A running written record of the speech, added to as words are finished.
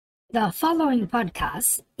The following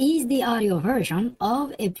podcast is the audio version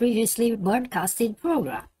of a previously broadcasted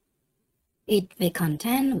program. It may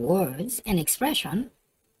contain words and expression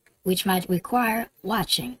which might require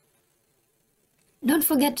watching. Don't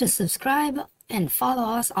forget to subscribe and follow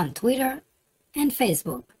us on Twitter and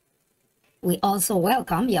Facebook. We also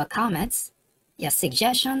welcome your comments, your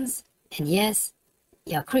suggestions, and yes,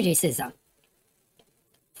 your criticism.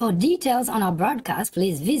 For details on our broadcast,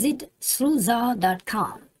 please visit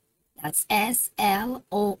sloozar.com. That's SLOOZAR.com.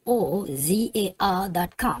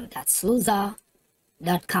 That's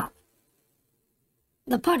sloozar.com.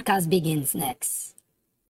 The podcast begins next.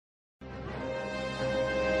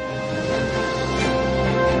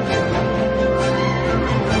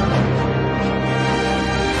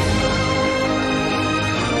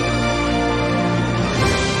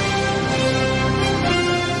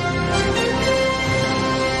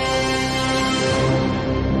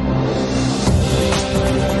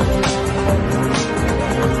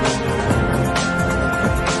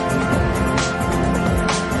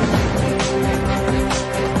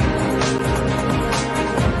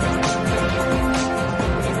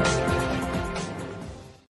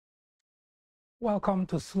 Welcome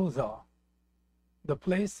to Sloozar, the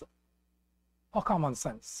place for common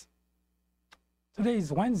sense. Today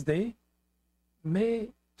is Wednesday, May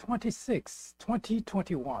 26,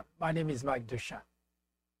 2021. My name is Mike Duchamp.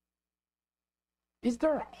 Is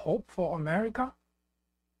there hope for America?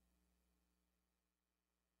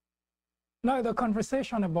 Now, the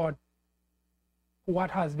conversation about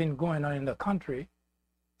what has been going on in the country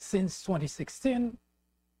since 2016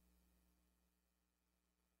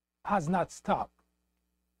 has not stopped.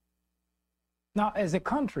 Now, as a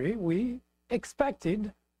country, we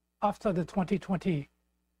expected after the 2020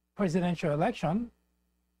 presidential election,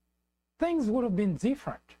 things would have been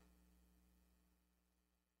different.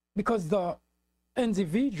 Because the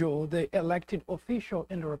individual, the elected official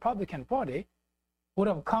in the Republican Party, would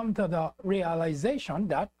have come to the realization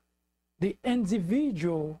that the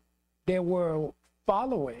individual they were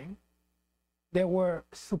following, they were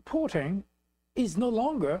supporting, is no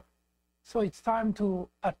longer. So it's time to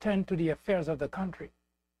attend to the affairs of the country.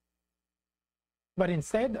 But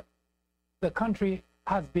instead, the country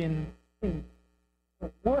has been in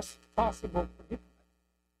the worst possible predicament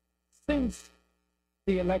since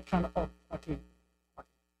the election of 2020.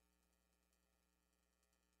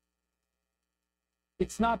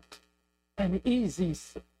 It's not an easy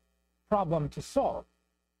problem to solve,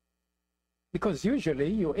 because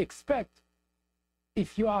usually you expect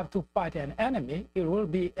if you have to fight an enemy, it will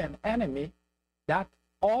be an enemy that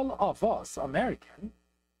all of us Americans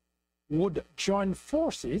would join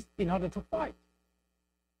forces in order to fight.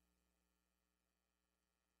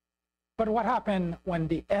 But what happens when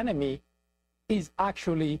the enemy is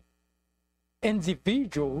actually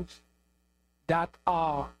individuals that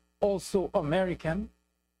are also American,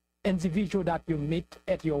 individuals that you meet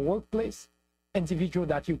at your workplace, individuals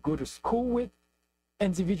that you go to school with,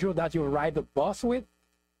 individuals that you ride the bus with,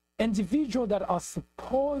 individuals that are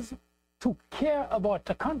supposed to care about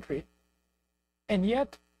the country, and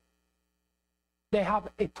yet they have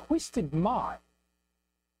a twisted mind,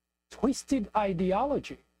 twisted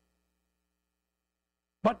ideology.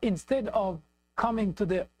 But instead of coming to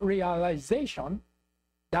the realization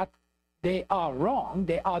that they are wrong,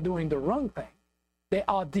 they are doing the wrong thing, they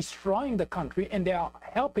are destroying the country, and they are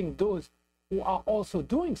helping those who are also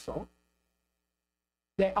doing so,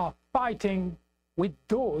 they are fighting with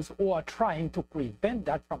those who are trying to prevent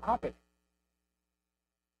that from happening.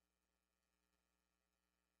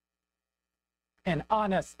 An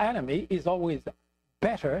honest enemy is always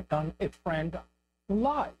better than a friend who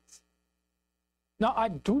lies. Now, I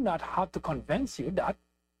do not have to convince you that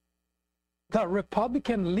the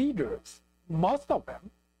Republican leaders, most of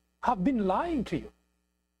them, have been lying to you.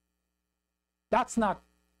 That's not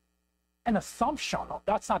an assumption, or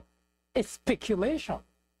that's not a speculation.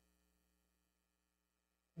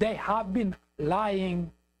 They have been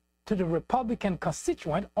lying to the Republican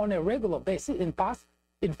constituent on a regular basis. In fact,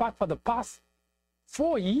 for the past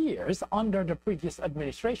 4 years under the previous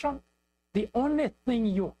administration, the only thing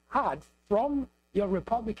you had from your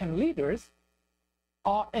Republican leaders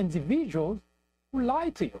are individuals who lie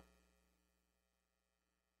to you.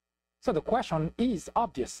 So the question is,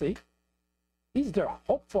 obviously, is there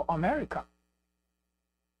hope for America?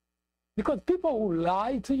 Because people who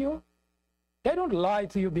lie to you, they don't lie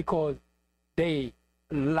to you because they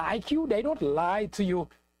like you. They don't lie to you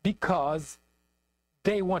because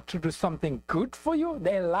they want to do something good for you.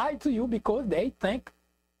 They lie to you because they think,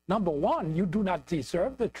 number one, you do not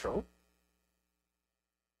deserve the truth.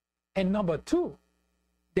 And number two,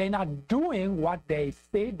 they're not doing what they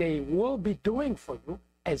say they will be doing for you.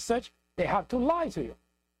 As such, they have to lie to you.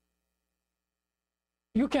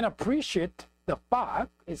 You can appreciate the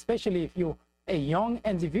fact, especially if you're a young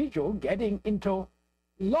individual getting into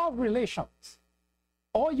love relations,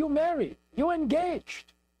 or you married, you're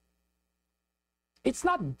engaged. It's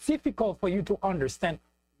not difficult for you to understand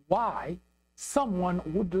why someone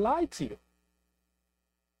would lie to you.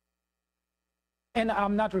 And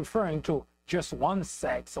I'm not referring to just one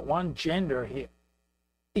sex, one gender here.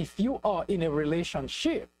 If you are in a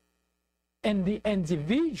relationship and the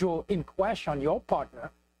individual in question, your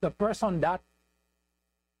partner, the person that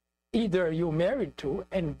either you're married to,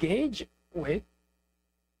 engage with,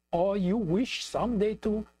 or you wish someday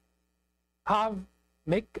to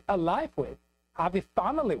make a life with, have a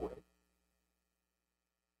family with,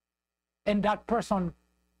 and that person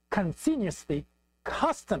continuously,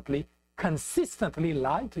 constantly, consistently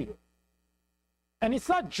lie to you. And it's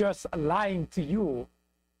not just lying to you,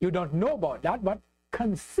 you don't know about that, but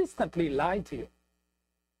consistently lie to you.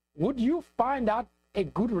 Would you find that a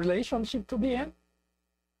good relationship to be in?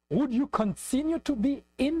 Would you continue to be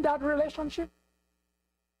in that relationship?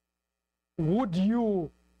 Would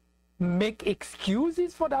you make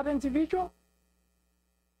excuses for that individual?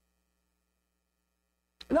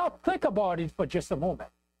 Now think about it for just a moment.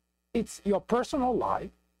 It's your personal life,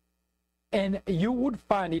 and you would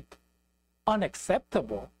find it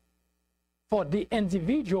unacceptable for the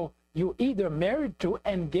individual you either married to,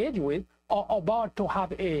 engage with, or about to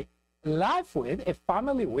have a life with, a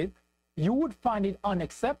family with. You would find it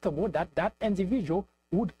unacceptable that that individual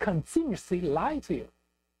would continuously lie to you.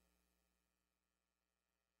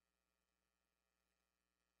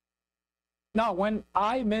 Now, when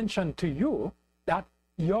I mentioned to you that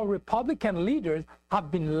your Republican leaders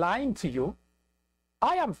have been lying to you,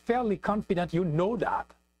 I am fairly confident you know that,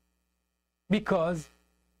 because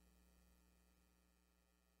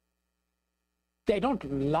they don't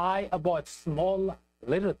lie about small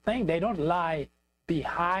little things. They don't lie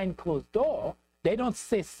behind closed door. They don't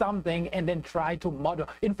say something and then try to muddle.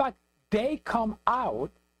 In fact, they come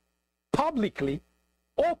out publicly,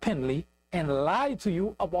 openly, and lie to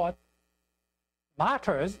you about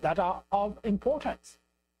matters that are of importance.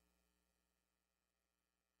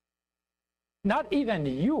 Not even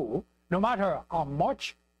you, no matter how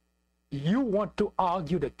much you want to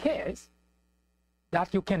argue the case,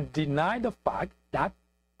 that you can deny the fact that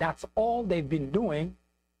that's all they've been doing,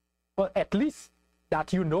 for at least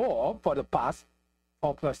that you know of, for the past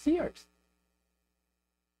 4+ years.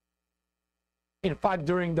 In fact,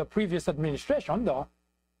 during the previous administration, the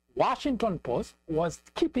Washington Post was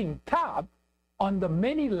keeping tab on the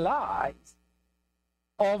many lies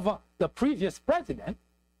of the previous president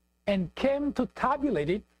and came to tabulate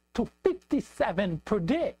it to 57 per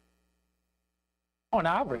day on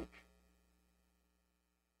average.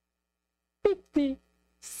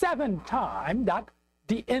 57 times that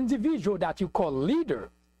the individual that you call leader,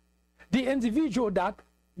 the individual that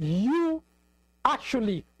you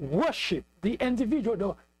actually worship, the individual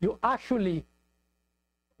that you actually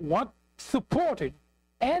want supported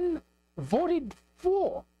and voted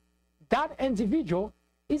for, that individual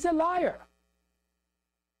is a liar,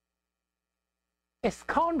 a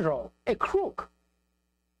scoundrel, a crook.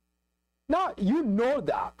 Now, you know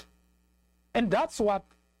that. And that's what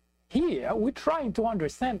here we're trying to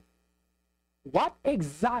understand what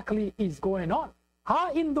exactly is going on.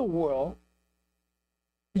 How in the world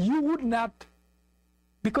you would not,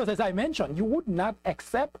 because as I mentioned, you would not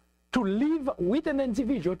accept to live with an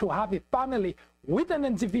individual, to have a family with an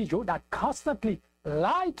individual that constantly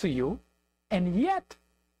lies to you, and yet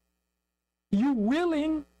you're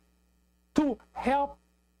willing to help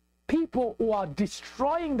people who are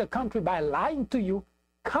destroying the country by lying to you,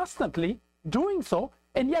 constantly doing so,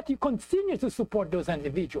 and yet you continue to support those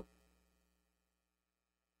individuals.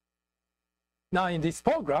 Now, in this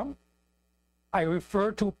program, I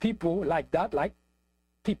refer to people like that, like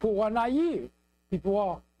people who are naive, people who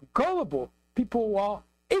are gullible, people who are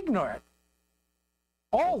ignorant.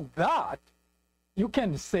 All that, you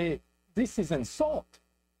can say, this is insult.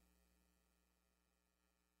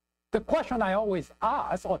 The question I always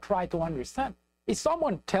ask or try to understand, if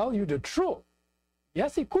someone tells you the truth,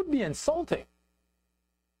 yes, it could be insulting,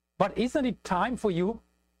 but isn't it time for you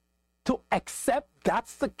to accept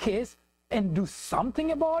that's the case and do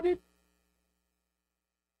something about it?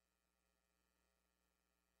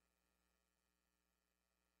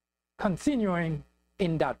 Continuing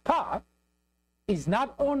in that path is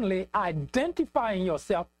not only identifying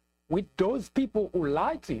yourself with those people who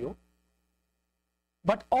lie to you,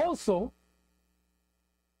 but also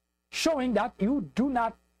showing that you do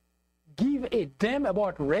not give a damn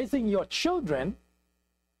about raising your children,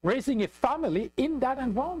 raising a family in that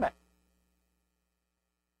environment.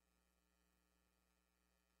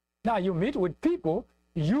 Now you meet with people,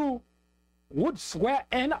 you would swear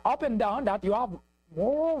up and down that you have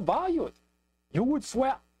moral values. You would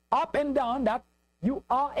swear up and down that you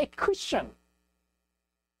are a Christian.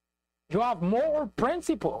 You have moral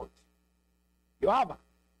principles. You have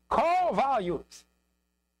core values.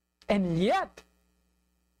 And yet,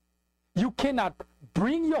 you cannot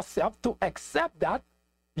bring yourself to accept that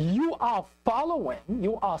you are following,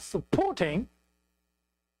 you are supporting,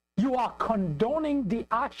 you are condoning the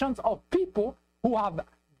actions of people who have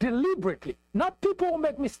deliberately, not people who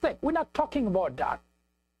make mistakes. We're not talking about that.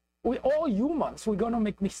 We're all humans. We're going to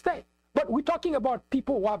make mistakes. But we're talking about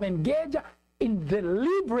people who have engaged in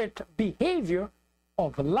deliberate behavior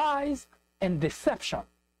of lies and deception.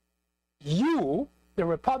 You, the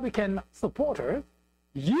Republican supporters,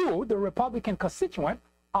 you, the Republican constituent,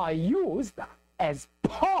 are used as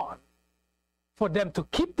pawn for them to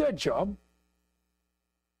keep their job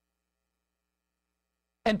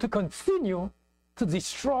and to continue to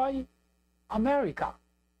destroy America.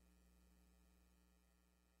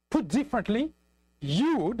 Put differently,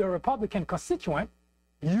 you, the Republican constituent,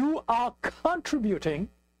 you are contributing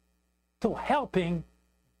to helping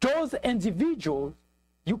those individuals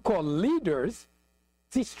you call leaders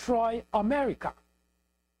destroy America.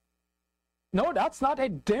 No, that's not a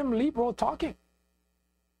damn liberal talking.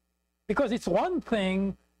 Because it's one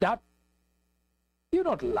thing that you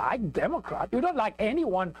don't like Democrat, you don't like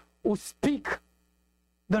anyone who speak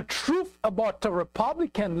the truth about the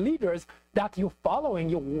Republican leaders that you're following,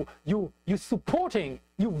 you supporting,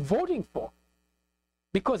 you voting for,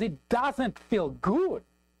 because it doesn't feel good.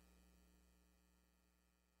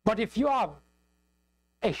 But if you have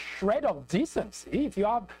a shred of decency, if you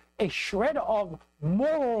have a shred of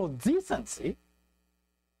moral decency,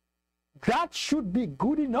 that should be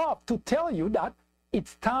good enough to tell you that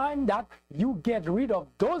it's time that you get rid of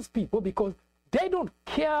those people, because they don't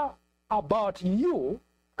care about you,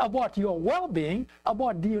 about your well-being,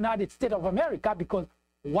 about the United States of America, because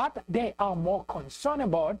what they are more concerned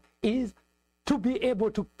about is to be able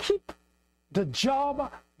to keep the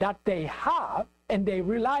job that they have, and they're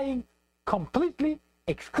relying completely,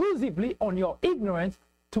 exclusively on your ignorance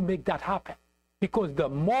to make that happen. Because the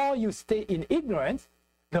more you stay in ignorance,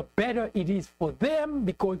 the better it is for them,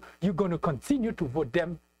 because you're going to continue to vote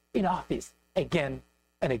them in office again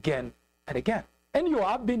and again and again. And you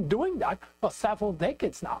have been doing that for several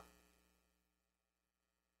decades now.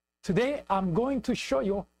 Today, I'm going to show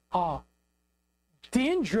you how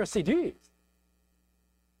dangerous it is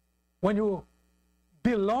when you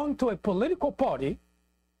belong to a political party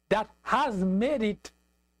that has made it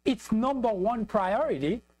its #1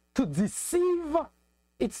 priority to deceive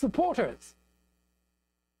its supporters.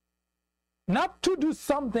 Not to do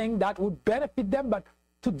something that would benefit them, but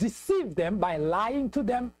to deceive them by lying to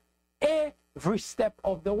them every step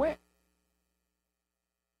of the way.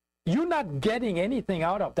 You're not getting anything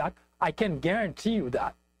out of that. I can guarantee you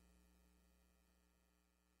that.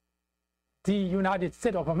 The United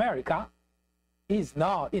States of America is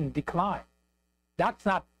now in decline. That's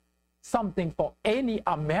not something for any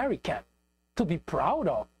American to be proud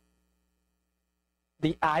of.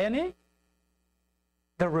 The irony,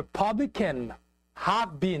 the Republicans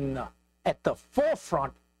have been at the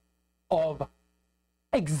forefront of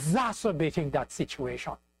exacerbating that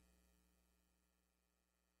situation.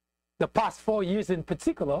 The past 4 years in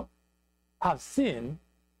particular have seen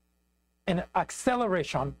an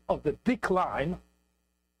acceleration of the decline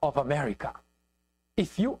of America.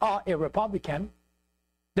 If you are a Republican,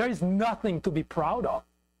 there is nothing to be proud of,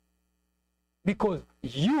 because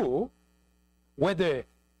you, whether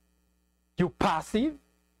you're passive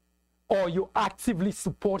or you're actively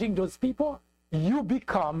supporting those people, you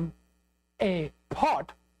become a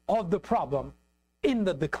part of the problem in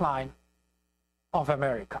the decline of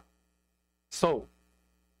America. So,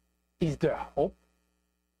 is there hope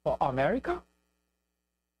for America?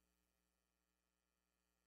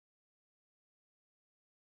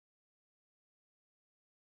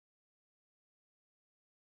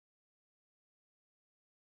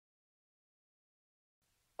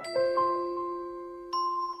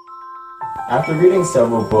 After reading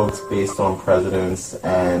several books based on presidents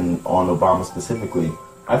and on Obama specifically,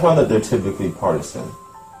 I found that they're typically partisan.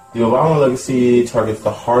 The Obama legacy targets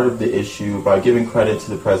the heart of the issue by giving credit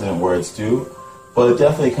to the president where it's due, but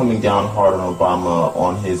definitely coming down hard on Obama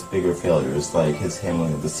on his bigger failures, like his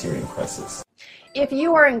handling of the Syrian crisis. If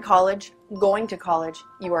you are in college, going to college,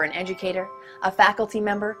 you are an educator, a faculty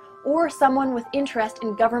member, or someone with interest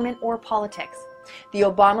in government or politics, The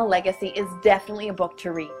Obama Legacy is definitely a book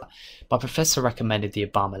to read. My professor recommended The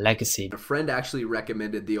Obama Legacy. A friend actually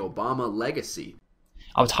recommended The Obama Legacy.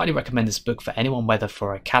 I would highly recommend this book for anyone, whether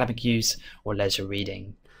for academic use or leisure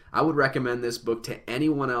reading. I would recommend this book to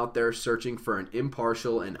anyone out there searching for an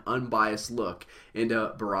impartial and unbiased look into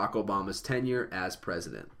Barack Obama's tenure as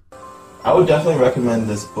president. I would definitely recommend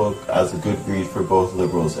this book as a good read for both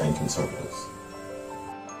liberals and conservatives.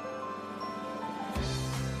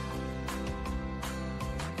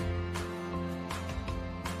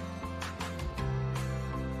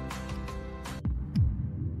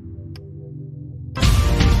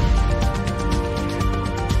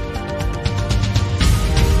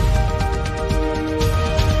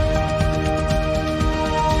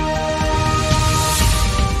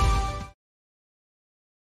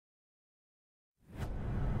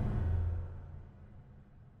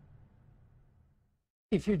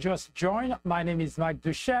 If you just joined, my name is Mike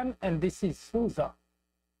Duchesne, and this is SUSA.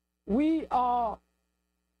 We are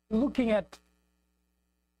looking at,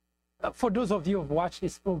 for those of you who have watched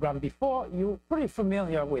this program before, you're pretty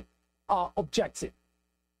familiar with our objective.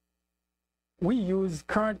 We use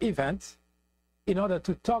current events in order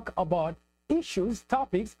to talk about issues,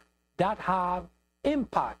 topics that have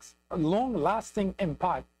impacts, a long-lasting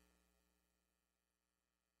impact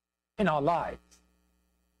in our lives,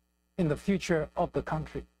 in the future of the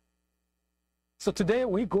country. So today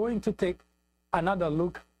we're going to take another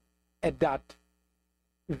look at that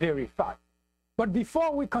very fact. But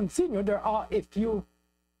before we continue, there are a few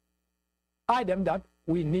items that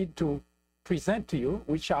we need to present to you,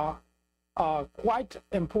 which are quite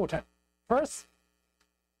important. First,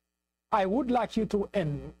 I would like you to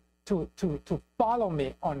follow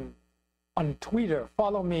me on Twitter,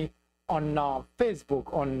 follow me on Facebook,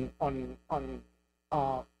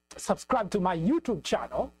 subscribe to my YouTube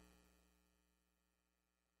channel,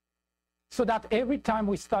 so that every time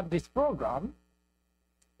we start this program,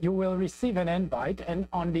 you will receive an invite, and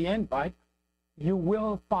on the invite, you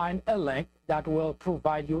will find a link that will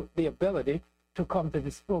provide you the ability to come to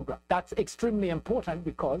this program. That's extremely important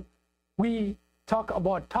because we talk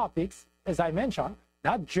about topics, as I mentioned,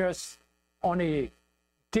 not just on a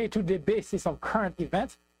day-to-day basis of current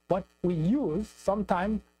events, but we use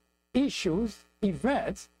sometimes issues,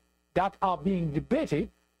 events that are being debated,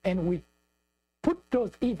 and we put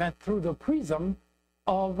those events through the prism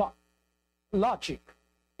of logic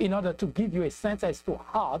in order to give you a sense as to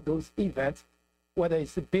how those events, whether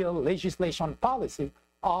it's a bill, legislation, policy,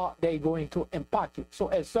 are they going to impact you. So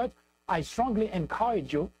as such, I strongly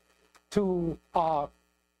encourage you to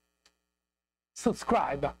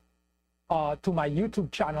subscribe to my YouTube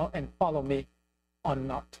channel and follow me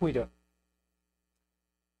on Twitter.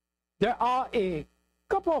 There are a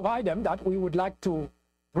couple of items that we would like to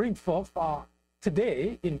bring forth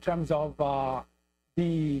today in terms of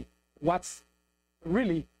what's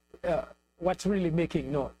really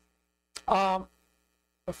making noise.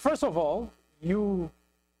 First of all, you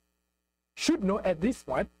should know at this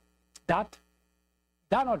point that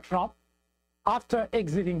Donald Trump, after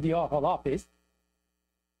exiting the Oval Office,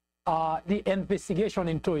 the investigation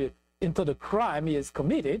into the crime he has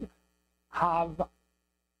committed have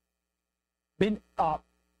been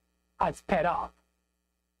sped up.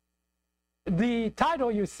 The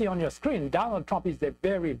title you see on your screen, Donald Trump is a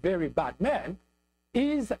very, very bad man,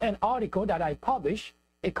 is an article that I published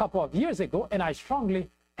a couple of years ago, and I strongly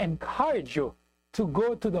encourage you to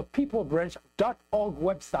go to the peoplebranch.org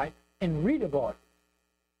website and read about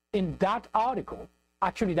it. In that article,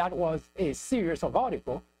 actually that was a series of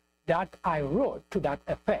articles that I wrote to that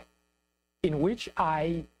effect, in which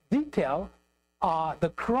I detail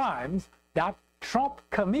the crimes that Trump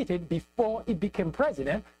committed before he became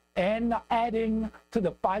president, and adding to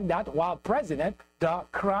the fact that while president, the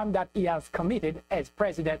crime that he has committed as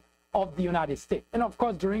president of the United States. And of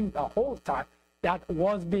course, during the whole time that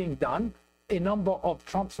was being done, a number of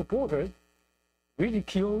Trump supporters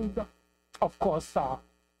ridiculed, of course,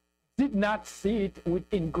 did not see it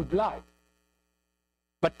in good light.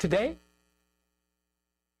 But today,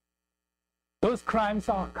 those crimes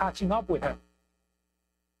are catching up with him.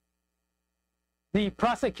 The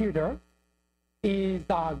prosecutor is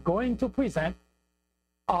going to present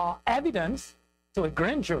evidence to a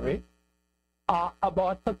grand jury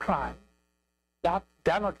about the crime that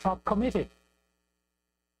Donald Trump committed.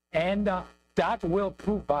 And that will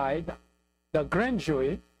provide the grand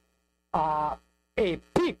jury a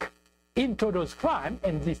peek into those crimes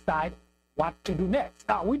and decide what to do next.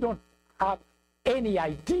 Now, we don't have any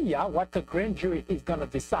idea what the grand jury is going to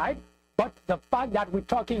decide, but the fact that we're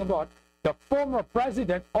talking about the former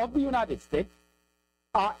president of the United States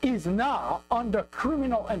is now under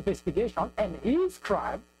criminal investigation, and his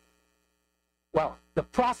crime, well, the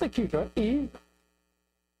prosecutor is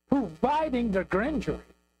providing the grand jury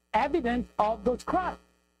evidence of those crimes.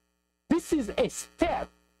 This is a step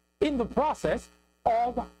in the process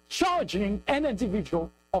of charging an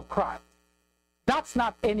individual of crime. That's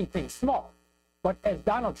not anything small. But as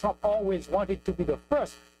Donald Trump always wanted to be the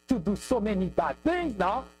first to do so many bad things,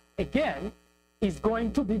 now, again, he's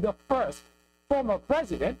going to be the first former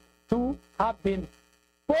president to have been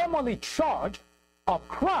formally charged of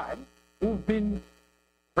crime who've been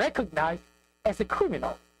recognized as a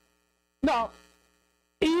criminal. Now,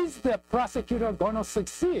 is the prosecutor going to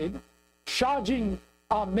succeed charging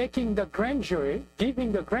or making the grand jury,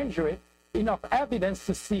 giving the grand jury enough evidence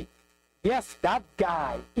to see, yes, that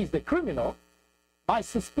guy is the criminal? My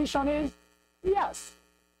suspicion is yes.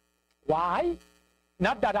 Why?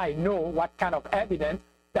 Not that I know what kind of evidence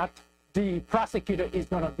that the prosecutor is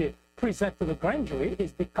going to present to the grand jury,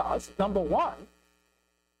 is because, number one,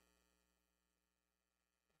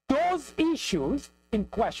 those issues in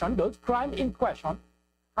question, those crimes in question,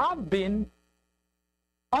 have been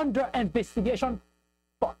under investigation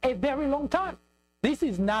for a very long time. This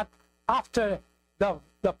is not after the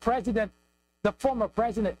former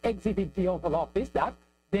president exited the Oval Office that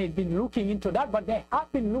they've been looking into that, but they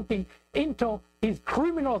have been looking into his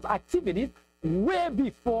criminal activities way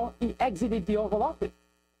before he exited the Oval Office.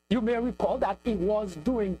 You may recall that he was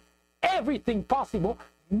doing everything possible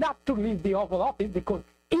not to leave the Oval Office because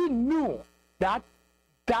he knew that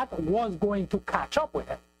that was going to catch up with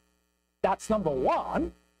him. That's number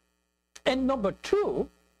one. And number two,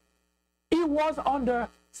 he was under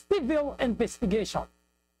civil investigation,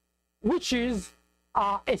 which is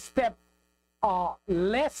a step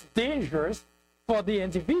less dangerous for the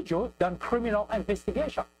individual than criminal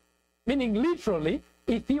investigation. Meaning, literally,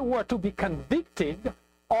 if he were to be convicted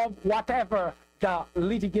of whatever the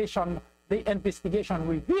litigation, the investigation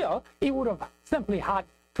revealed, he would have simply had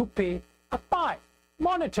to pay a fine,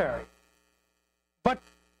 monetary. But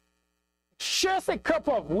just a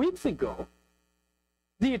couple of weeks ago,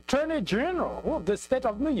 the Attorney General of the state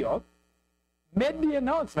of New York made the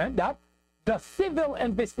announcement that the civil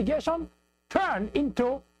investigation turned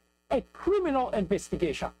into a criminal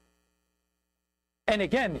investigation. And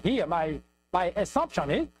again, here, my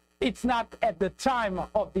assumption is it's not at the time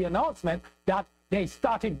of the announcement that they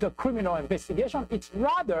started the criminal investigation. It's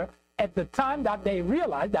rather at the time that they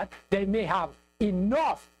realized that they may have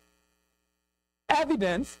enough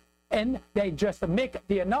evidence and they just make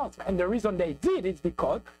the announcement. And the reason they did is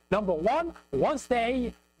because, number one, once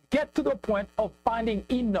they get to the point of finding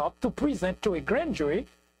enough to present to a grand jury,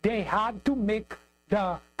 they had to make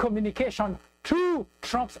the communication to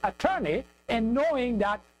Trump's attorney, and knowing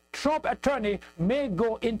that Trump attorney may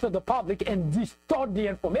go into the public and distort the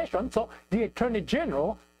information, so the Attorney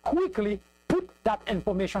General quickly put that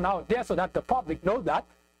information out there so that the public knows that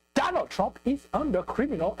Donald Trump is under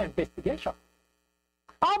criminal investigation.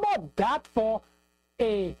 How about that for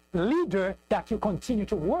a leader that you continue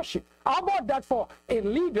to worship? How about that for a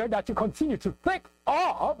leader that you continue to think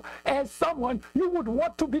of as someone you would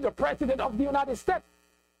want to be the president of the United States?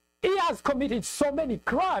 He has committed so many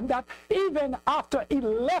crimes that even after he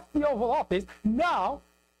left the Oval Office, now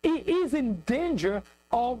he is in danger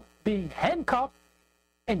of being handcuffed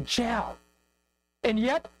and jailed. And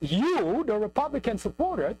yet you, the Republican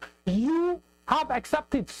supporters, you have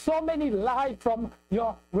accepted so many lies from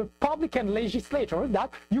your Republican legislators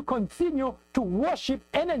that you continue to worship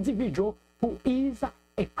an individual who is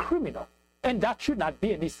a criminal. And that should not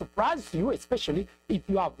be any surprise to you, especially if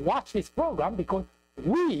you have watched this program, because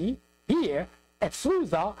we here at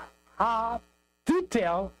SLUSA have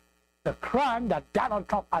detailed the crime that Donald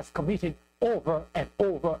Trump has committed over and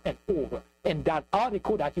over and over. And that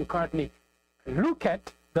article that you currently look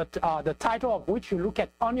at, the title of which you look at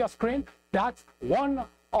on your screen, that's one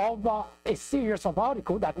of a series of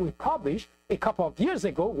articles that we published a couple of years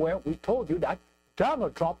ago, where we told you that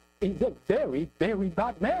Donald Trump is a very, very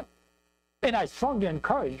bad man. And I strongly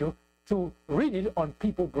encourage you to read it on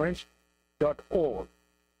peoplebranch.org.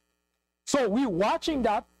 So we're watching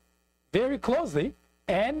that very closely,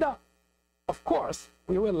 and of course,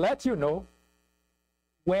 we will let you know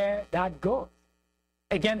where that goes.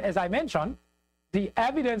 Again, as I mentioned, the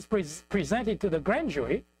evidence presented to the grand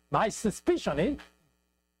jury, my suspicion is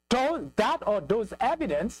those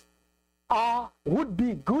evidence would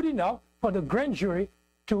be good enough for the grand jury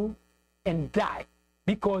to indict,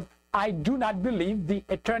 because I do not believe the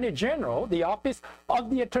Attorney General, the office of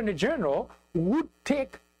the Attorney General, would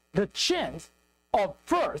take the chance of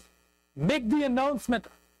first make the announcement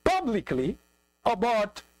publicly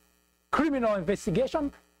about criminal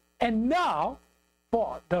investigation, and now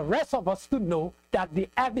for the rest of us to know that the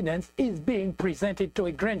evidence is being presented to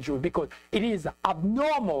a grand jury, because it is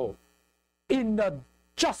abnormal in the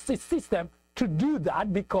justice system to do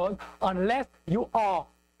that, because unless you are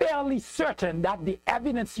fairly certain that the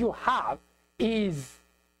evidence you have is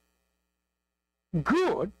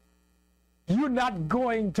good, you're not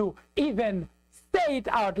going to even say it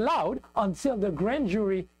out loud until the grand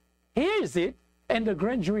jury hears it and the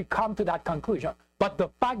grand jury come to that conclusion. But the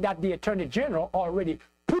fact that the Attorney General already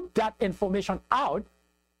put that information out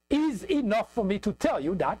is enough for me to tell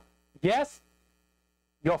you that, yes,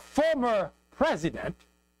 your former president,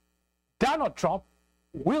 Donald Trump,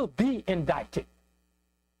 will be indicted.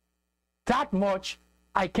 That much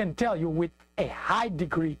I can tell you with a high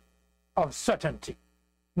degree of certainty.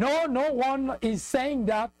 No one is saying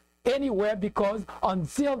that anywhere, because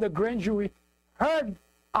until the grand jury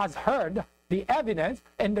has heard the evidence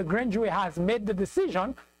and the grand jury has made the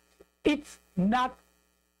decision, it's not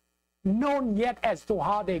known yet as to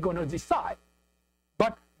how they're going to decide.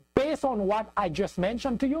 But based on what I just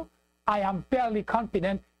mentioned to you, I am fairly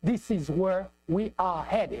confident this is where we are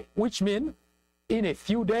headed, which means in a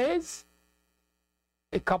few days,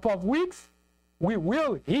 a couple of weeks, we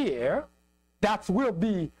will hear that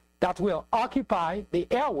will occupy the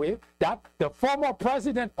airwave, that the former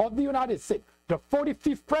president of the United States, the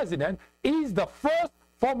 45th president, is the first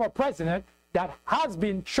former president that has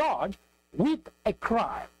been charged with a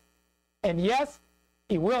crime. And yes,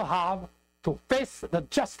 he will have to face the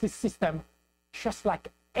justice system just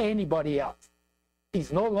like anybody else.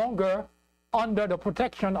 He's no longer under the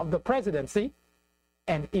protection of the presidency,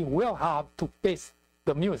 and he will have to face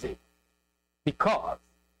the music, because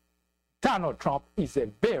Donald Trump is a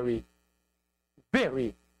very,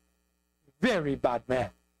 very, very bad man.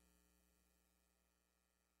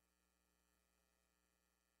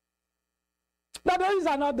 Now, there is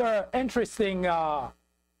another interesting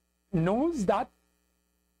news that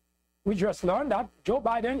we just learned, that Joe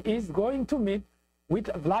Biden is going to meet with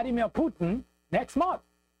Vladimir Putin next month.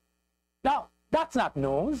 Now, that's not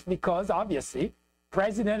news, because obviously,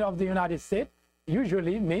 President of the United States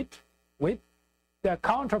usually meet with their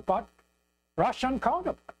counterpart, Russian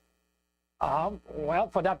counterpart. Well,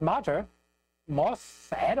 for that matter,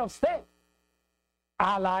 most head of state,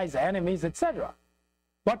 allies, enemies, etc.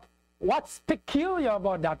 But what's peculiar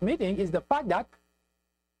about that meeting is the fact that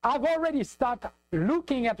I've already started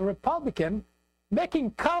looking at Republicans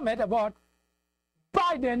making comment about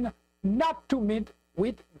Biden not to meet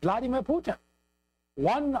with Vladimir Putin.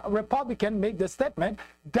 One Republican made the statement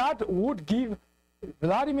that would give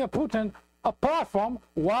Vladimir Putin a platform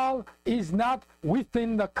while he's not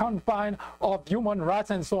within the confine of human rights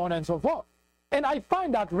and so on and so forth. And I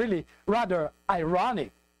find that really rather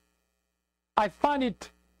ironic. I find it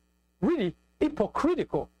really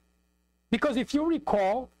hypocritical, because if you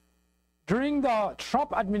recall, during the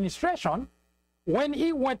Trump administration, when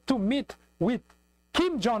he went to meet with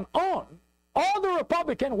Kim Jong-un, all the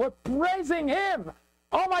Republicans were praising him.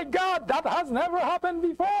 Oh my God, that has never happened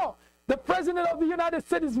before. The President of the United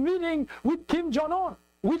States is meeting with Kim Jong-un,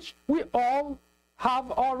 which we all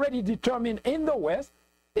have already determined in the West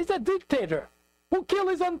is a dictator who killed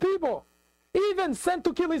his own people, even sent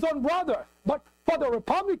to kill his own brother. But for the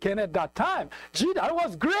Republican at that time, gee, that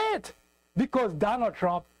was great, because Donald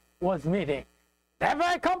Trump was meeting. Never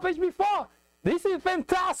accomplished before. This is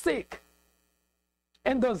fantastic.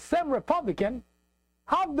 And those same Republicans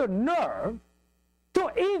have the nerve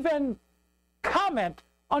to even comment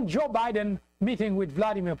on Joe Biden meeting with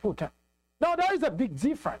Vladimir Putin. Now, there is a big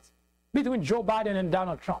difference between Joe Biden and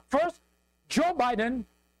Donald Trump. First, Joe Biden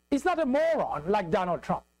is not a moron like Donald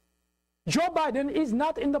Trump. Joe Biden is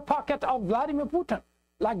not in the pocket of Vladimir Putin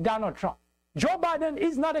like Donald Trump. Joe Biden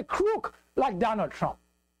is not a crook like Donald Trump.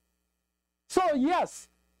 So yes,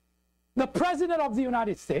 the President of the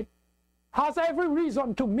United States has every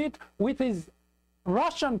reason to meet with his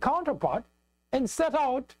Russian counterpart and set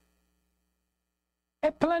out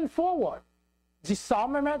a plan forward.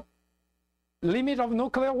 Disarmament, limit of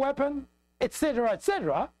nuclear weapon, etc.,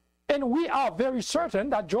 etc. And we are very certain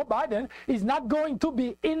that Joe Biden is not going to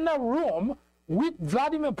be in a room with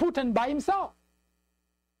Vladimir Putin by himself.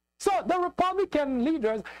 So the Republican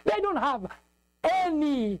leaders, they don't have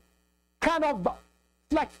any kind of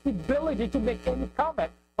flexibility to make any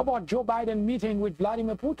comment about Joe Biden meeting with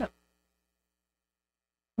Vladimir Putin.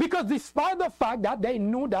 Because despite the fact that they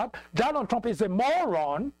knew that Donald Trump is a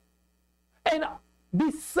moron, and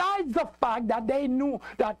besides the fact that they knew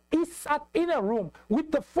that he sat in a room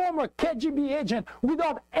with the former KGB agent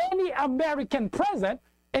without any American present,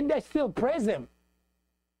 and they still praise him.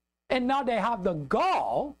 And now they have the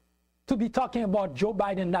gall to be talking about Joe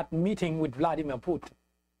Biden not meeting with Vladimir Putin.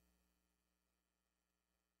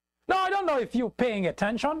 Now, I don't know if you're paying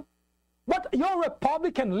attention, but your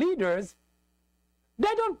Republican leaders, they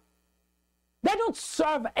don't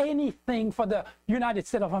serve anything for the United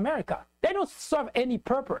States of America. They don't serve any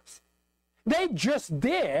purpose. They just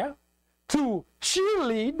there to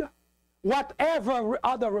cheerlead whatever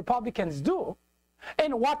other Republicans do,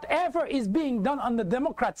 and whatever is being done on the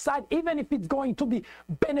Democrat side, even if it's going to be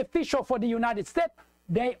beneficial for the United States,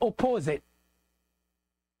 they oppose it.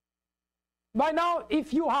 By now,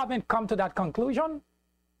 if you haven't come to that conclusion,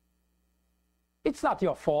 it's not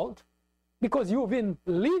your fault, because you've been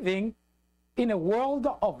living in a world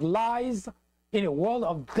of lies, in a world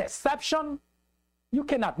of deception. You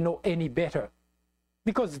cannot know any better,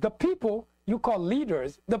 because the people you call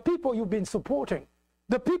leaders, the people you've been supporting,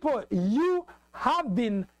 the people you have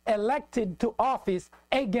been elected to office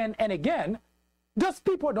again and again, those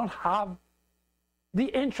people don't have the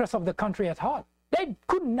interest of the country at heart. They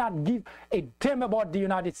could not give a damn about the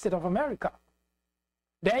United States of America.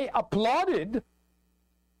 They applauded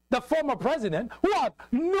the former president, who had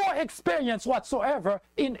no experience whatsoever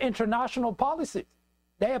in international policies.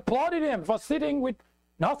 They applauded him for sitting with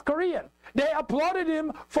North Korean. They applauded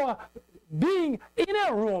him for being in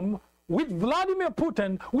a room with Vladimir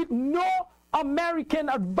Putin with no American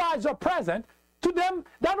advisor present. To them,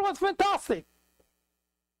 that was fantastic.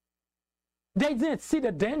 They didn't see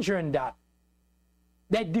the danger in that.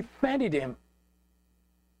 They defended him.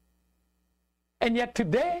 And yet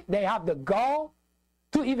today, they have the gall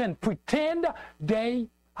to even pretend they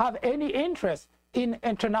have any interest in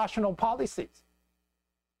international policies.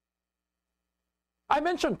 I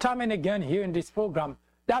mentioned time and again here in this program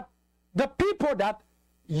that the people that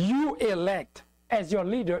you elect as your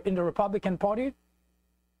leader in the Republican Party,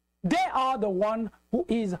 they are the one who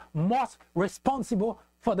is most responsible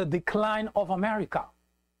for the decline of America.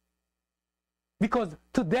 Because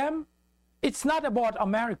to them, it's not about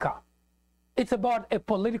America. It's about a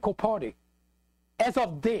political party. As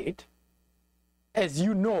of date, as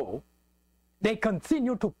you know, they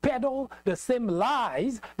continue to peddle the same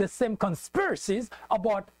lies, the same conspiracies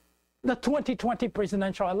about the 2020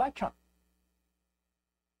 presidential election.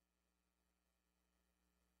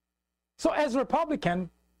 So as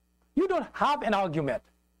Republican, you don't have an argument.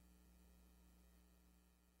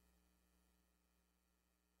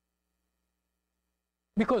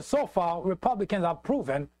 Because so far, Republicans have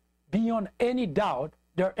proven beyond any doubt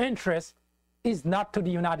their interest is not to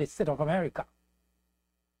the United States of America.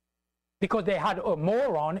 Because they had a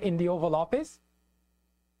moron in the Oval Office.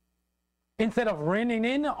 Instead of reining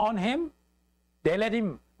in on him, they let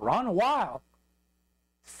him run wild.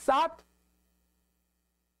 Sat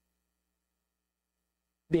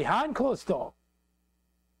behind closed door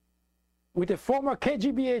with a former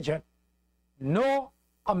KGB agent, no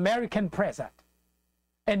American present.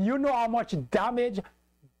 And you know how much damage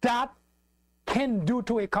that can do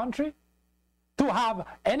to a country? To have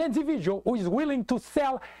an individual who is willing to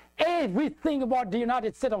sell everything about the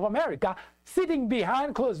United States of America sitting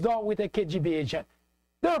behind closed door with a KGB agent.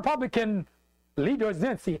 The Republican leaders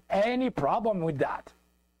didn't see any problem with that.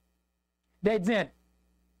 They didn't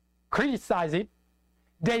criticize it.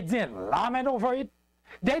 They didn't lament over it.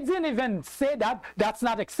 They didn't even say that that's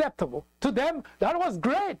not acceptable. To them, that was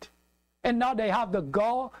great. And now they have the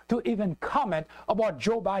gall to even comment about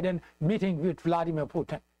Joe Biden meeting with Vladimir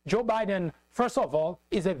Putin. Joe Biden, first of all,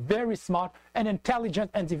 is a very smart and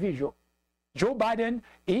intelligent individual. Joe Biden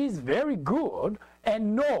is very good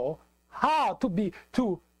and know how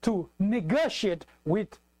to negotiate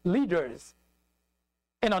with leaders.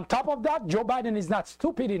 And on top of that, Joe Biden is not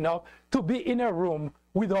stupid enough to be in a room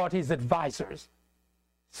without his advisors.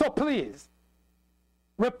 So please,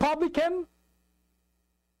 Republican,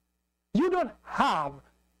 you don't have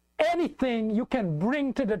anything you can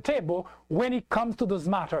bring to the table when it comes to those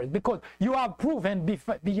matters, because you have proven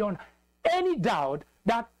beyond any doubt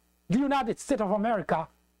that the United States of America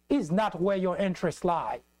is not where your interests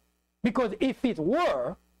lie. Because if it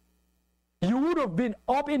were, you would have been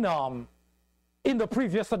up in arms in the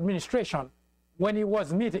previous administration when he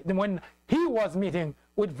was meeting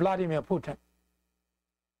with Vladimir Putin.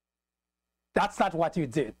 That's not what you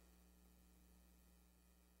did.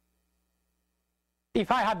 If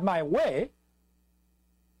I had my way,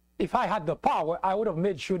 if I had the power, I would have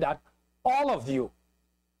made sure that all of you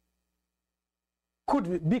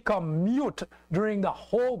could become mute during the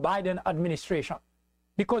whole Biden administration.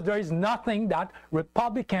 Because there is nothing that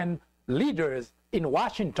Republican leaders in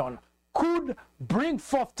Washington could bring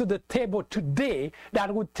forth to the table today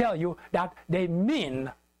that would tell you that they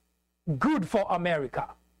mean good for America.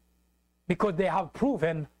 Because they have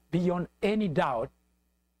proven beyond any doubt,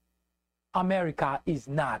 America is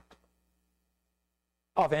not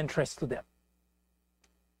of interest to them.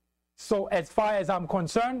 So as far as I'm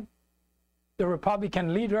concerned, the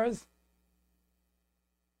Republican leaders,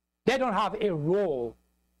 they don't have a role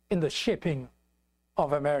in the shaping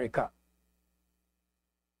of America.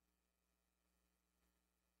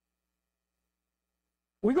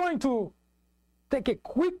 We're going to take a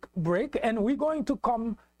quick break, and we're going to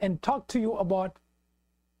come and talk to you about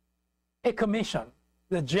a commission,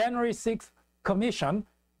 the January 6th commission,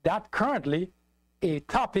 that currently a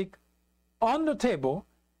topic on the table,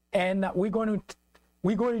 and we're going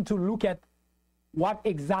to look at what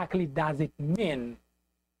exactly does it mean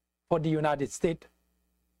for the United States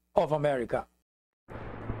of America.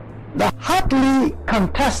 The hotly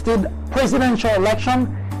contested presidential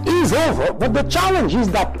election is over, but the challenges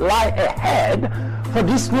that lie ahead for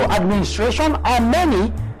this new administration are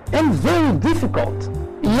many and very difficult.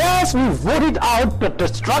 Yes, we voted out the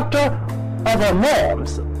destructor of our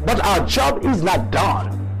norms, but our job is not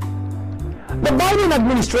done. The Biden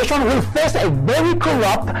administration will face a very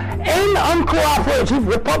corrupt and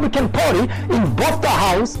uncooperative Republican Party in both the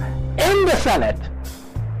House and the Senate.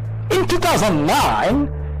 In 2009,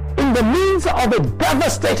 in the midst of a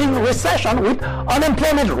devastating recession with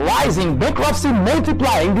unemployment rising, bankruptcy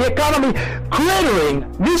multiplying, the economy cratering,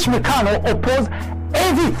 Mitch McConnell opposed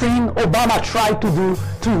everything Obama tried to do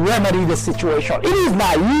to remedy the situation. It is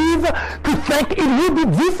naive to think it will be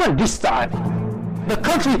different this time. The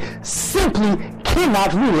country simply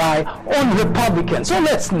cannot rely on Republicans, so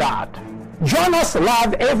let's not. Join us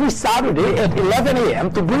live every Saturday at 11 a.m.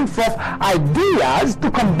 to bring forth ideas to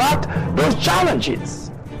combat those challenges.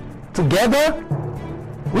 Together,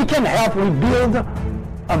 we can help rebuild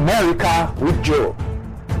America with Joe.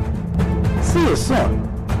 See you soon.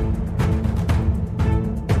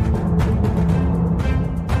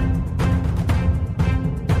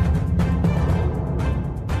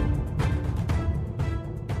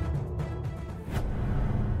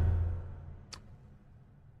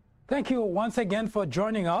 Thank you once again for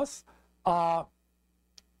joining us. My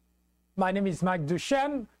name is Mike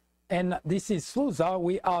Duchesne, and this is SLUSA.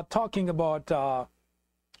 We are talking about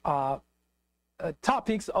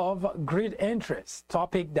topics of great interest,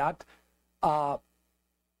 topics that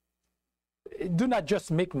do not just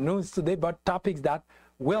make news today, but topics that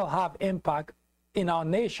will have impact in our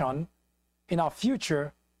nation, in our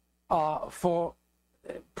future, for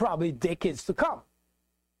probably decades to come.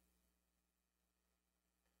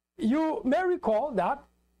 You may recall that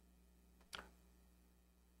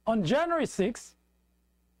on January 6,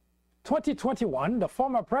 2021, the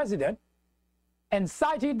former president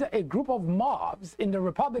incited a group of mobs in the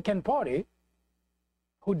Republican Party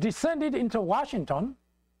who descended into Washington,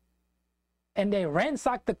 and they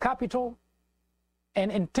ransacked the Capitol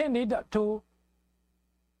and intended to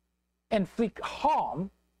inflict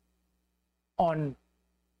harm on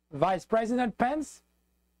Vice President Pence,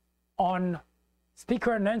 on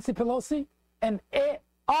Speaker Nancy Pelosi, and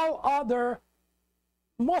all other,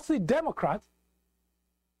 mostly Democrats,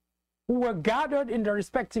 who were gathered in the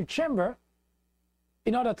respective chamber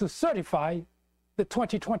in order to certify the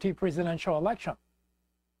 2020 presidential election.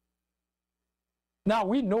 Now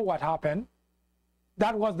we know what happened.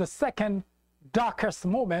 That was the second darkest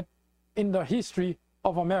moment in the history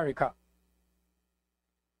of America.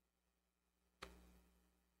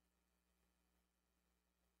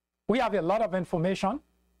 We have a lot of information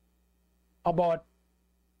about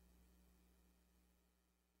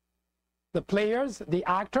the players, the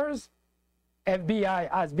actors. FBI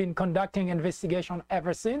has been conducting investigation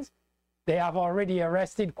ever since. They have already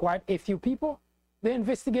arrested quite a few people. The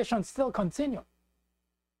investigation still continues.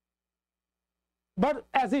 But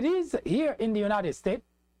as it is here in the United States,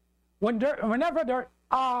 whenever there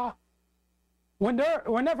are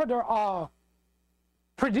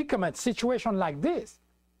predicament situations like this,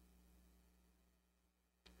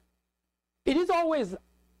 it is always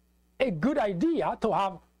a good idea to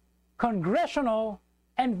have congressional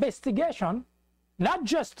investigation, not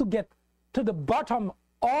just to get to the bottom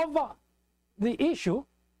of the issue,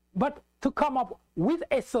 but to come up with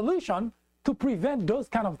a solution to prevent those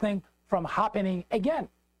kind of things from happening again.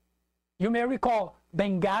 You may recall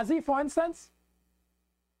Benghazi, for instance.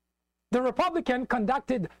 The Republican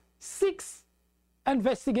conducted 6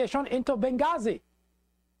 investigations into Benghazi,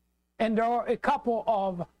 and there were a couple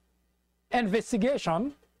of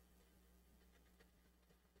investigation,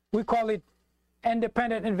 we call it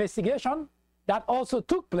independent investigation, that also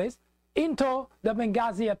took place into the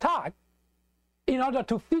Benghazi attack in order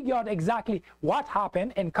to figure out exactly what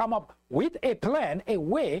happened and come up with a plan, a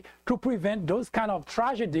way to prevent those kind of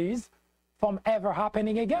tragedies from ever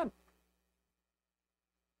happening again.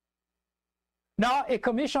 Now, a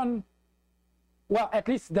commission, well, at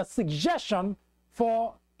least the suggestion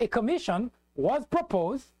for a commission was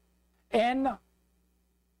proposed, and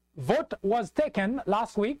vote was taken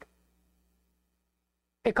last week,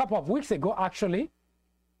 a couple of weeks ago actually,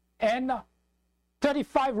 and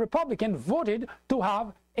 35 Republicans voted to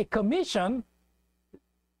have a commission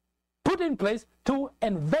put in place to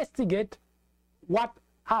investigate what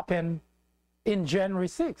happened in January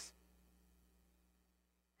 6th.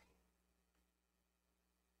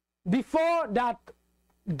 Before that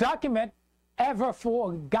document ever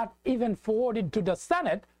got even forwarded to the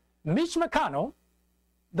Senate, Mitch McConnell,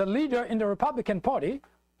 the leader in the Republican Party,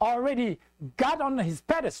 already got on his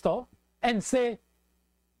pedestal and say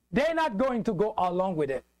they're not going to go along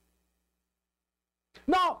with it.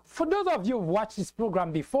 Now, for those of you who've watched this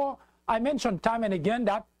program before, I mentioned time and again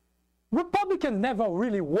that Republicans never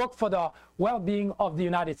really work for the well-being of the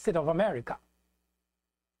United States of America.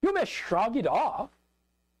 You may shrug it off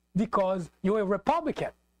because you're a Republican.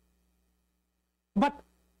 But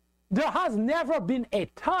there has never been a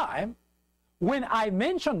time when I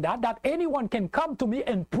mentioned that anyone can come to me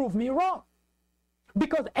and prove me wrong.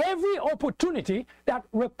 Because every opportunity that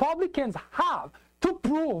Republicans have to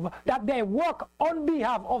prove that they work on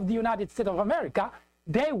behalf of the United States of America,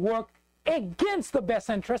 they work against the best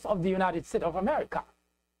interests of the United States of America.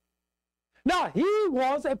 Now, he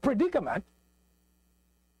was a predicament,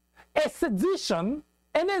 a sedition,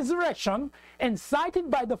 an insurrection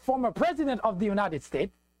incited by the former president of the United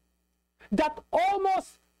States that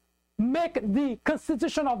almost make the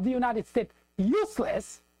Constitution of the United States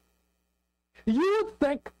useless. You would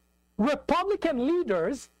think Republican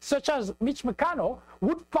leaders such as Mitch McConnell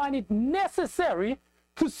would find it necessary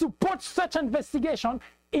to support such investigation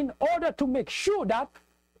in order to make sure that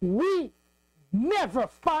we never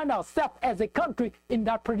find ourselves as a country in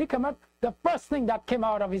that predicament. The first thing that came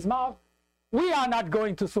out of his mouth, we are not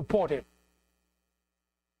going to support it.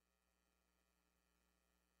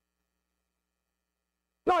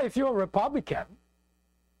 Now, if you're a Republican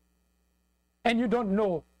and you don't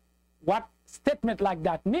know what statement like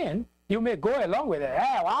that means, you may go along with it.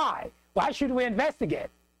 Hey, why? Why should we investigate?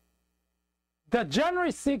 The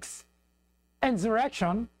January 6th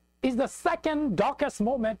insurrection is the second darkest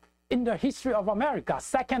moment in the history of America,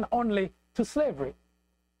 second only to slavery,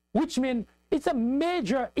 which means it's a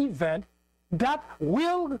major event that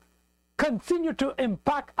will continue to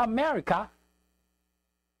impact America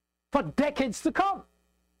for decades to come.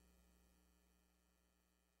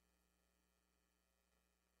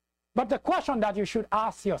 But the question that you should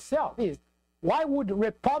ask yourself is, why would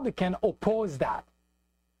Republicans oppose that?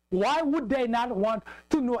 Why would they not want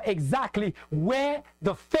to know exactly where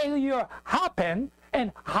the failure happened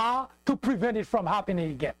and how to prevent it from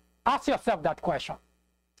happening again? Ask yourself that question.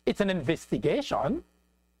 It's an investigation,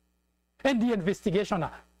 and the investigation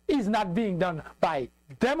is not being done by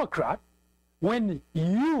Democrats. When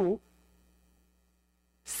you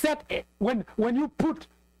when you put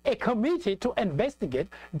a committee to investigate,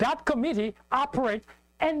 that committee operates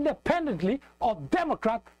independently of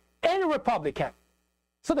Democrat and Republican.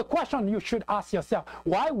 So the question you should ask yourself,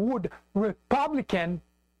 why would Republican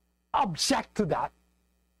object to that?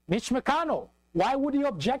 Mitch McConnell, why would he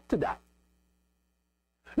object to that?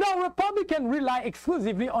 Now, Republicans rely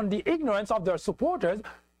exclusively on the ignorance of their supporters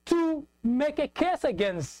to make a case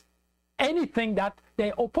against anything that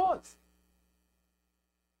they oppose.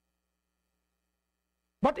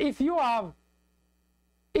 But if you have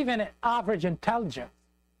even an average intelligence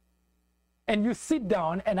and you sit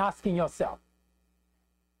down and asking yourself,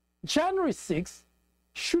 January 6th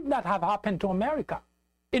should not have happened to America.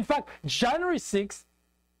 In fact, January 6th,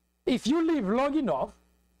 if you live long enough,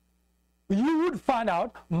 you would find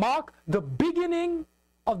out mark the beginning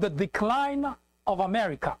of the decline of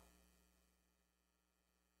America.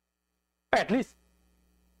 At least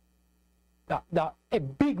a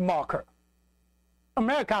big marker.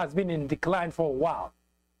 America has been in decline for a while.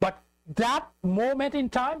 But that moment in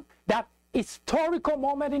time, that historical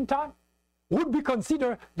moment in time, would be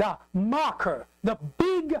considered the marker, the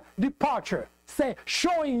big departure, say,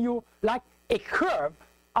 showing you like a curve,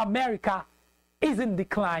 America is in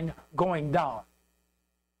decline, going down.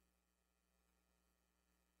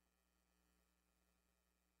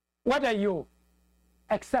 Whether you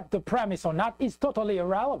accept the premise or not is totally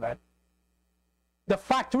irrelevant. The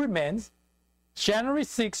fact remains, January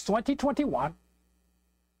 6, 2021,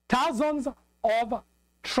 thousands of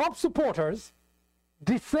Trump supporters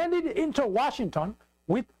descended into Washington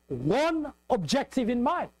with one objective in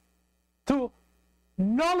mind: to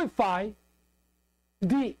nullify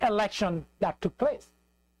the election that took place.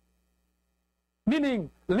 meaning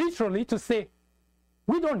literally to say,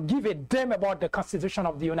 we don't give a damn about the Constitution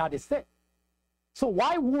of the United States. So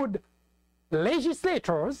why would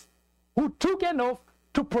legislators who took an oath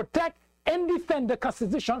to protect and defend the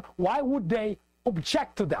Constitution, why would they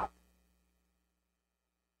object to that?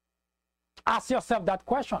 Ask yourself that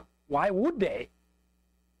question. Why would they?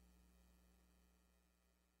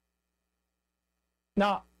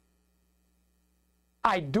 Now,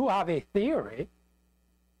 I do have a theory.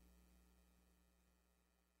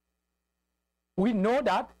 We know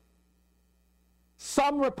that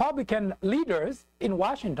some Republican leaders in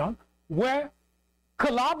Washington were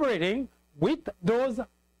collaborating with those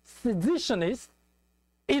seditionists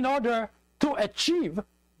in order to achieve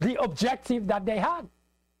the objective that they had.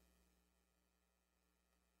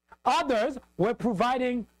 Others were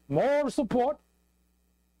providing moral support.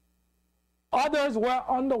 Others were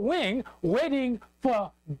on the wing waiting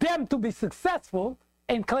for them to be successful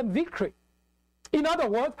and claim victory. In other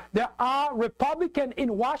words, there are Republicans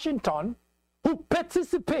in Washington who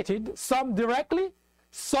participated, some directly,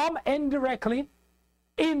 some indirectly,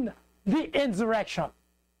 in the insurrection.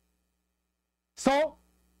 So,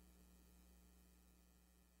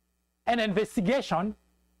 an investigation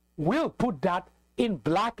will put that in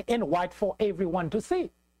black and white for everyone to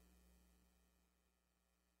see.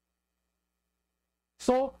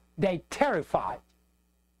 So, they terrified.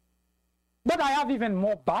 But I have even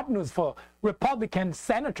more bad news for Republican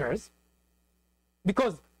senators,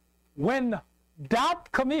 because when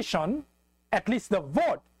that commission, at least the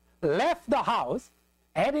vote, left the House,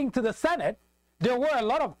 heading to the Senate, there were a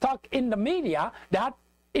lot of talk in the media that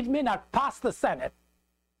it may not pass the Senate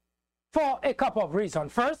for a couple of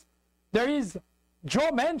reasons. First, there is Joe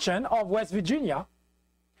Manchin of West Virginia,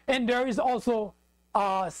 and there is also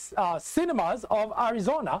Cinemas of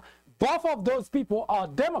Arizona. Both of those people are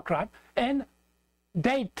Democrat, and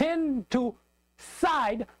they tend to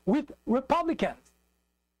side with Republicans,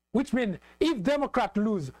 which means if Democrats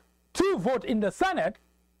lose 2 votes in the Senate,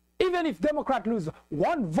 even if Democrats lose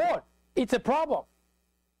 1 vote, it's a problem.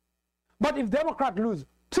 But if Democrats lose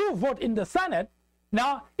 2 votes in the Senate,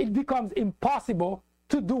 now it becomes impossible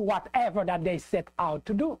to do whatever that they set out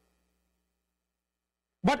to do.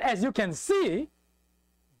 But as you can see,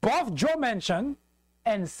 both Joe Manchin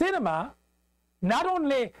and Sinema, not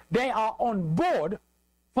only they are on board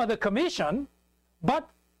for the commission, but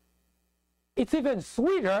it's even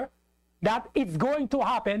sweeter that it's going to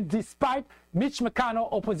happen despite Mitch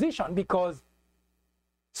McConnell's opposition, because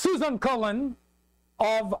Susan Collins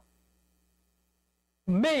of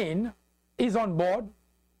Maine is on board,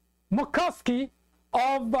 Murkowski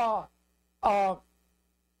of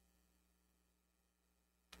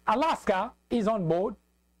Alaska is on board,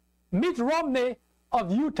 Mitt Romney of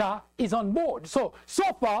Utah is on board. So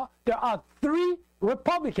far, there are 3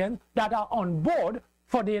 Republicans that are on board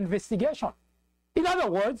for the investigation. In other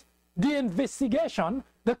words, the investigation,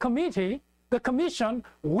 the commission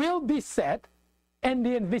will be set, and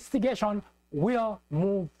the investigation will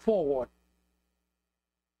move forward.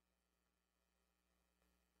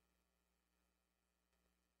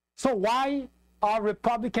 So why are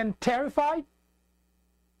Republicans terrified?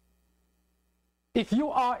 If you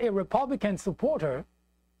are a Republican supporter,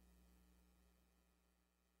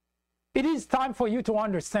 it is time for you to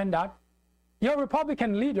understand that your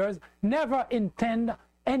Republican leaders never intend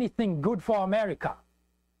anything good for America.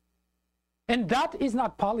 And that is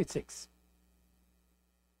not politics.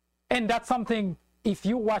 And that's something, if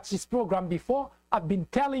you watch this program before, I've been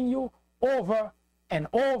telling you over and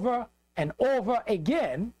over and over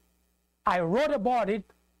again. I wrote about it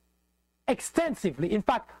extensively. In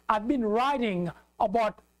fact, I've been writing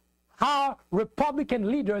about how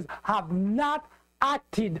Republican leaders have not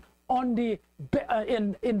acted on the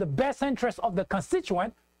in the best interest of the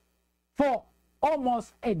constituent for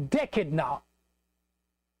almost a decade now.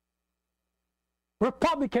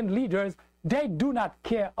 Republican leaders, they do not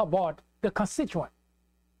care about the constituent.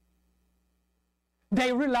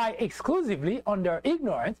 They rely exclusively on their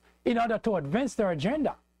ignorance in order to advance their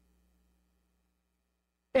agenda.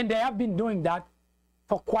 And they have been doing that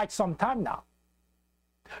for quite some time now.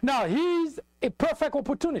 Now, here's a perfect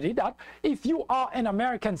opportunity that if you are an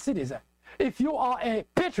American citizen, if you are a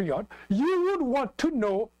patriot, you would want to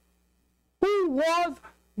know who was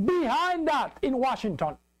behind that in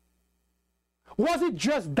Washington. Was it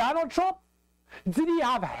just Donald Trump? Did he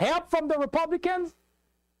have help from the Republicans?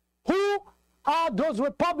 Who are those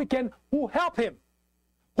Republicans who helped him?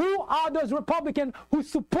 Who are those Republicans who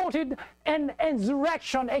supported an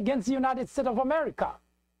insurrection against the United States of America?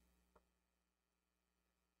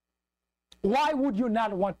 Why would you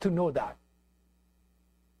not want to know that?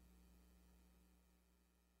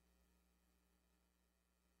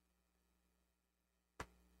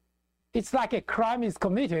 it's like a crime is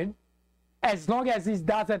committed. As long as it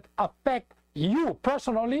doesn't affect you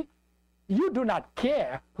personally, you do not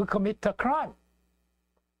care who commits a crime.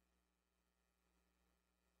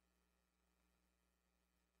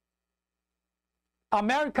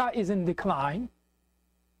 America is in decline,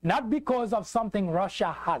 not because of something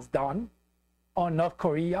Russia has done, or North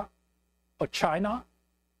Korea, or China,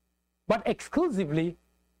 but exclusively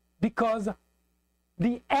because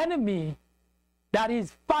the enemy that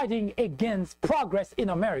is fighting against progress in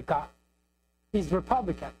America is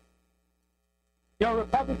Republican. Your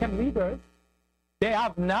Republican leaders, they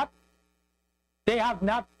have not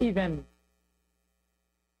even,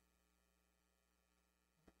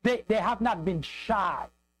 they have not been shy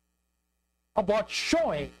about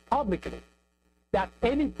showing publicly that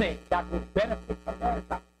anything that would benefit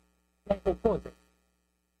America, they oppose it.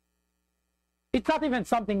 It's not even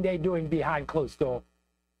something they're doing behind closed doors.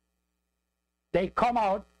 They come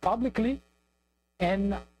out publicly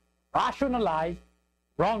and rationalize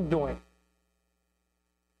wrongdoing.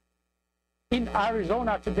 In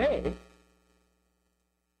Arizona today,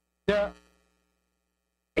 there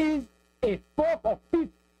is a fourth or fifth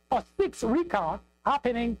or sixth recount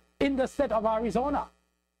happening in the state of Arizona.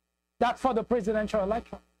 That's for the presidential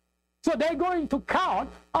election. So they're going to count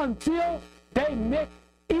until they make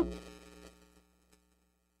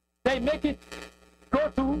it go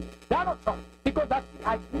to Donald Trump, because that's the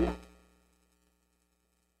idea.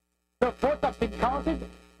 The votes have been counted,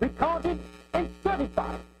 recounted, and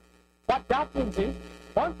certified. What that means is,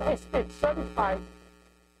 once a state certifies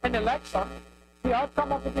an election, the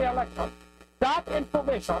outcome of the election, that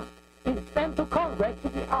information is sent to Congress, to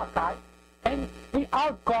the archive, and the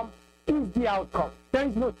outcome is the outcome. There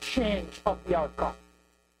is no change of the outcome.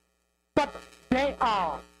 But they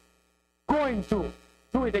are going to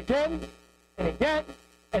do it again and again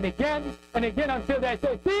and again and again until they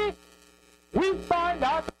say, see, we find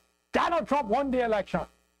out Donald Trump won the election.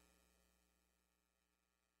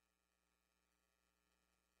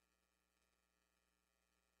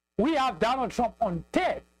 We have Donald Trump on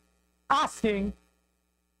tape asking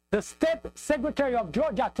the state secretary of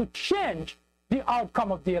Georgia to change the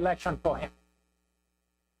outcome of the election for him.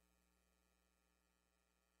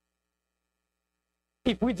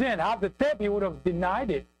 If we didn't have the tape, he would have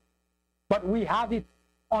denied it. But we have it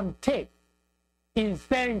on tape. He's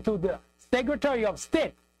saying to the Secretary of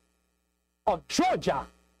State of Georgia,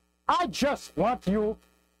 I just want you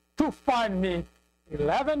to find me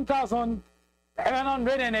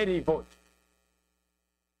 11,780 votes.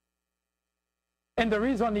 And the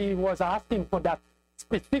reason he was asking for that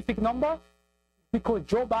specific number, because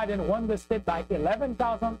Joe Biden won the state by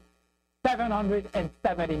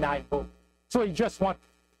 11,779 votes. So he just wants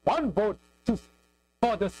one vote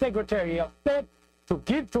for the Secretary of State to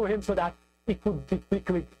give to him so that he could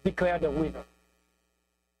declare the winner.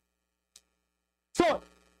 So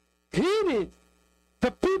here it is,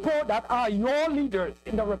 the people that are your leaders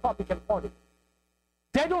in the Republican Party,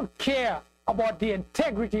 they don't care about the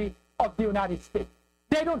integrity of the United States.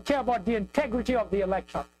 They don't care about the integrity of the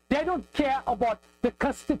election. They don't care about the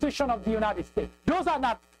Constitution of the United States. Those are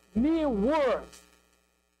not mere words.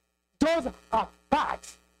 Those are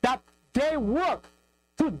facts that they work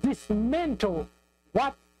to dismantle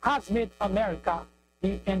what has made America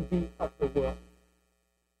the envy of the world.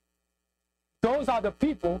 Those are the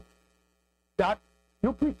people that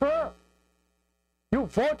you prefer. You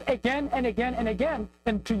vote again and again and again,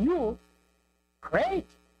 and to you, great.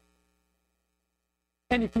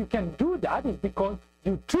 And if you can do that, it's because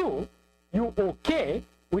you're okay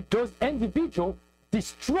with those individuals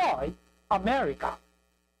destroy America.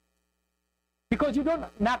 Because you don't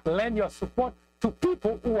not lend your support to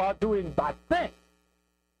people who are doing bad things.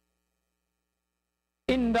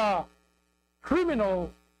 In the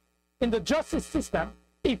justice system,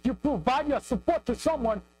 if you provide your support to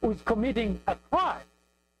someone who is committing a crime,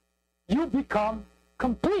 you become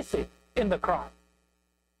complicit in the crime.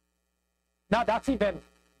 Now that's even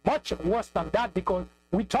much worse than that, because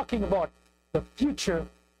we're talking about the future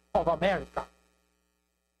of America.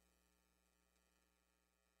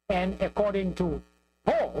 And according to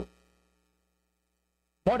poll,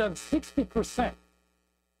 more than 60%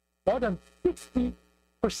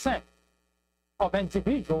 of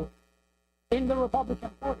individuals in the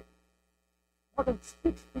Republican Party, more than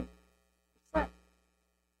 60%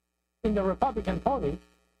 in the Republican Party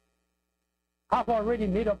have already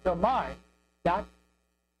made up their mind that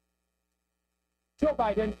Joe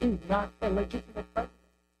Biden is not a legitimate president.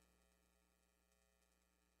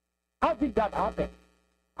 How did that happen?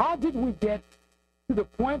 How did we get to the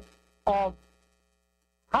point of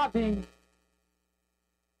having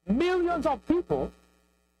millions of people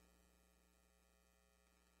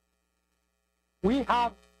we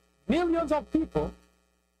have millions of people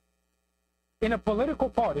in a political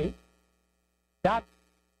party that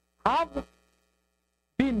have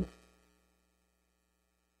been,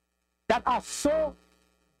 that are so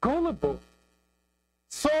gullible,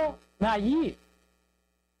 so naive,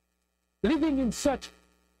 living in such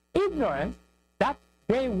ignorance that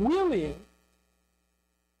they're willing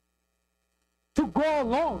to go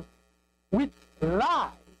along with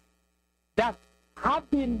lies that have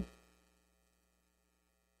been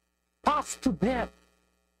passed to them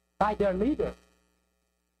by their leaders.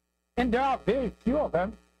 And there are very few of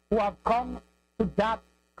them who have come to that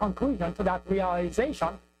conclusion, to that realization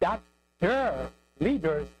that their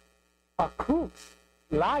leaders are crooks,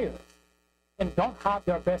 liars, and don't have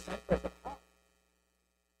their best interest at heart.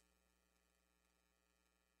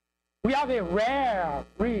 We have a rare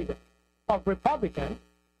breed of Republicans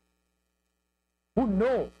who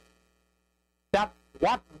know that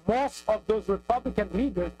what most of those Republican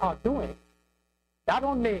leaders are doing not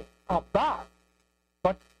only are bad,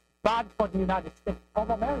 but bad for the United States of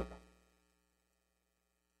America.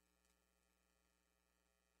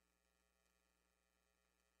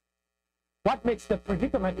 What makes the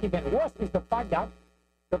predicament even worse is the fact that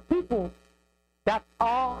the people that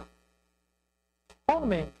are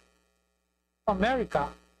harming America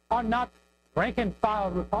are not rank and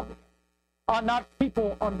file Republicans, are not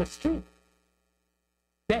people on the street.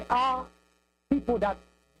 They are people that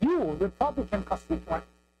you, Republican constituents,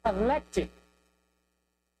 elected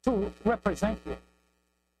to represent you.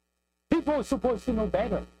 People are supposed to know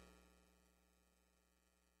better.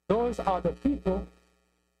 Those are the people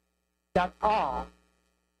that are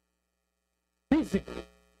physically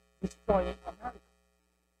destroying America.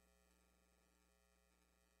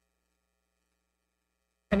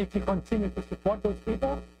 And if you continue to support those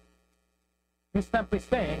people, you're simply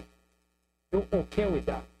saying you're okay with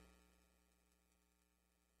that.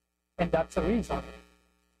 And that's the reason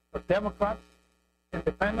for Democrats,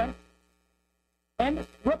 Independents, and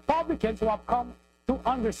Republicans who have come to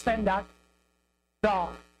understand that the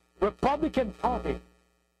Republican Party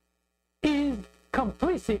is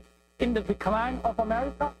complicit in the decline of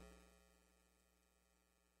America.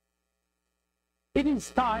 It is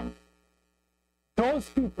time those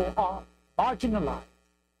people are marginalized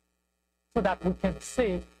so that we can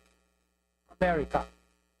save America.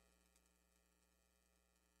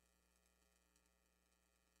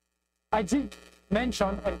 I did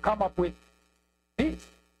mention and come up with this.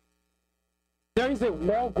 There is a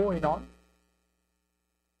war going on,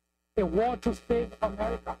 a war to save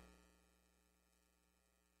America.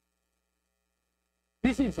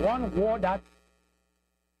 This is one war that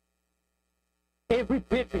every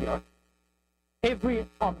patriot, every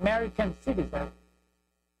American citizen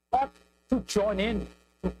ought to join in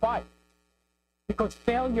to fight, because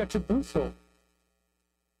failure to do so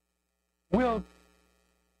will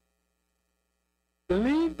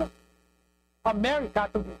leave America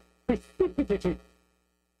to be precipitated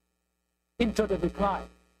into the decline.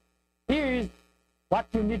 Here is what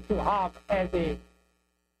you need to have as a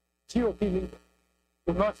GOP leader.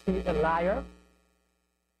 You must be a liar.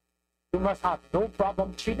 You must have no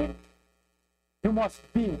problem cheating. You must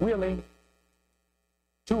be willing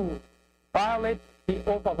to violate the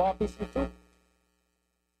oath of office you took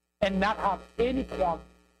and not have any problem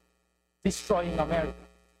destroying America.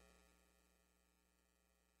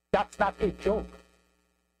 That's not a joke.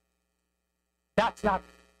 That's not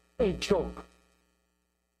a joke.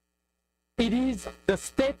 It is the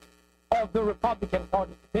state of the Republican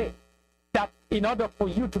Party today that in order for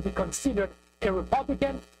you to be considered a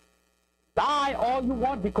Republican, lie all you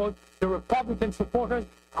want, because the Republican supporters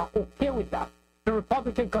are okay with that. The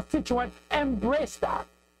Republican constituents embrace that.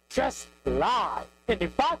 Just lie. And in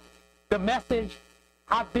fact, the message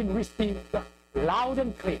has been received loud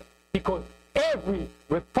and clear, because every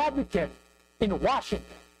Republican in Washington,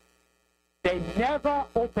 they never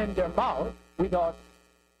open their mouth without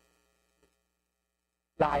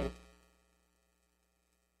lying.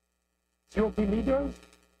 GOP leaders,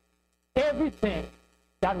 everything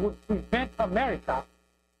that would prevent America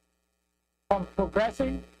from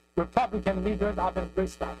progressing, Republican leaders have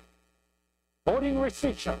embraced that. Voting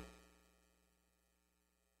restrictions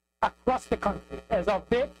across the country. As of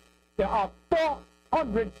date, there are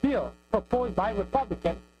 400 bills proposed by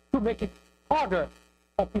Republicans to make it harder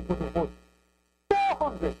for people to vote.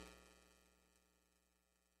 400.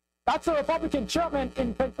 That's a Republican chairman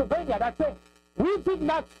in Pennsylvania that said, we did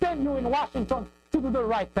not send you in Washington to do the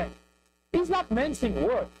right thing. He's not mincing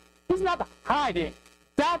words. He's not hiding.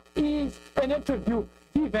 That is an interview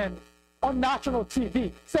given on national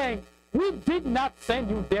TV saying, we did not send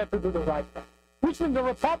you there to do the right thing. We which means the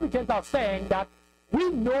Republicans are saying that we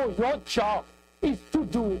know your job is to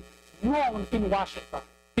do wrong in Washington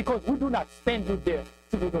because we do not send you there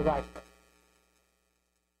to do the right thing.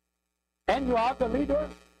 And you have the leader,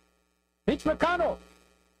 Mitch McConnell,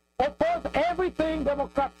 oppose everything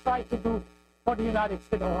Democrats try to do for the United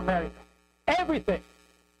States of America. Everything.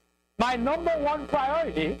 My number one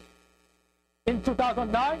priority in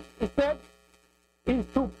 2009, he said, is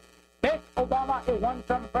to make Obama a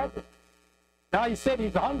one-term president. Now he said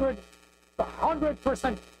he's 100%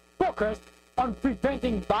 focused on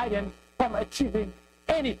preventing Biden from achieving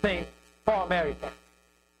anything for America.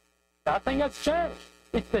 Nothing has changed.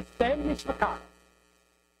 It's the same Mitch McConnell.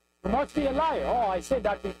 You must be a liar. Oh, I said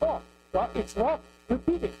that before. Well, it's worth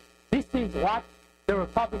repeating. This is what the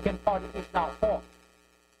Republican Party is now for.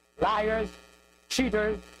 Liars,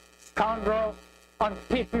 cheaters, scoundrels,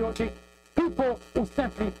 unpatriotic, people who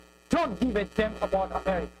simply don't give a damn about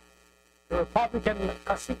America. The Republican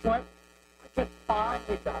constituents are just fine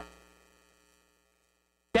with that.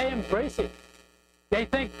 They embrace it. They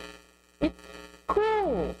think it's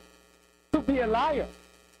cool to be a liar.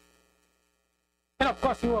 And of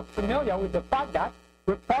course, you are familiar with the fact that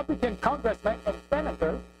Republican congressmen and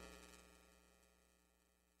senators,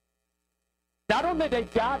 not only they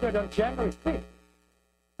gathered on January 6th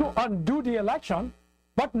to undo the election,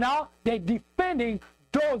 but now they're defending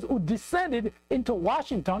those who descended into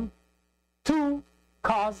Washington to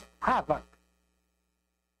cause havoc.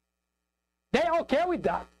 They're okay with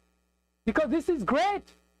that because this is great.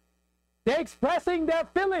 They're expressing their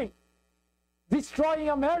feeling, destroying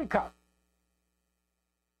America.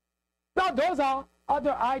 Now, those are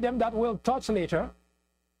other items that we'll touch later.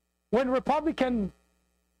 When Republicans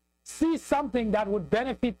see something that would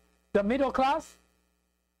benefit the middle class,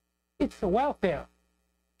 it's welfare,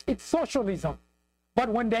 it's socialism. But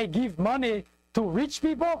when they give money to rich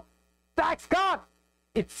people, tax cut,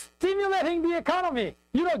 it's stimulating the economy.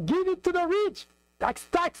 You don't give it to the rich, tax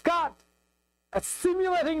cut. That's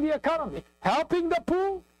stimulating the economy, helping the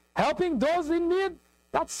poor, helping those in need.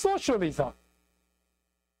 That's socialism.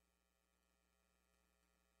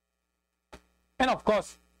 And of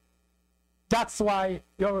course, that's why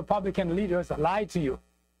your Republican leaders lie to you,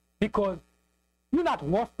 because you're not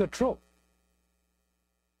worth the truth.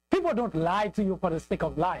 People don't lie to you for the sake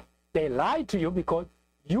of lying. They lie to you because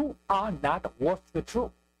you are not worth the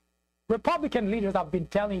truth. Republican leaders have been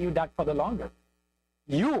telling you that for the longest.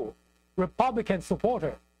 You, Republican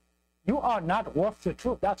supporter, you are not worth the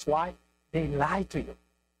truth. That's why they lie to you.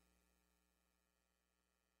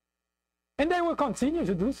 And they will continue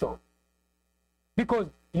to do so, because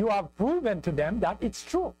you have proven to them that it's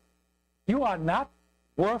true. You are not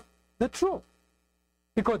worth the truth.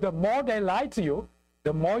 Because the more they lie to you,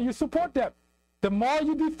 the more you support them, the more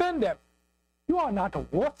you defend them. You are not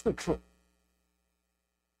worth the truth.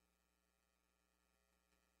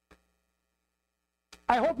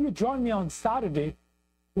 I hope you join me on Saturday.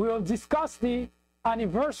 We will discuss the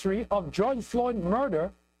anniversary of George Floyd's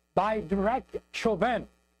murder by Derek Chauvin.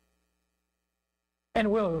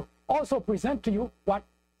 And we'll also present to you what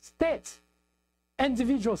states,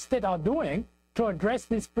 individual states are doing to address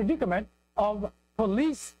this predicament of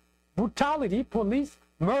police brutality, police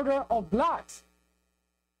murder of blacks,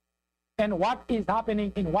 and what is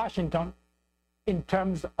happening in Washington in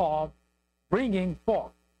terms of bringing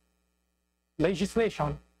forth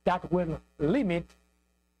legislation that will limit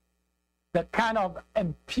the kind of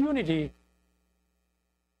impunity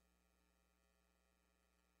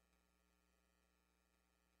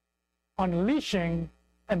unleashing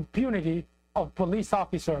impunity of police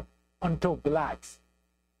officers onto blacks.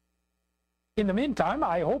 In the meantime,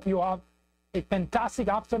 I hope you have a fantastic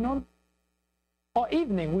afternoon or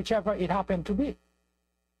evening, whichever it happened to be.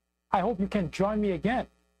 I hope you can join me again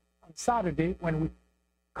on Saturday when we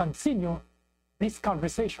continue this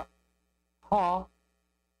conversation, how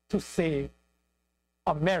to save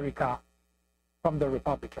America from the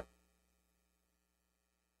Republican.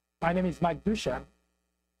 My name is Mike Duchamp.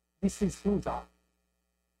 This is Sluza.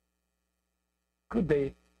 Good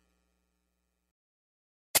day.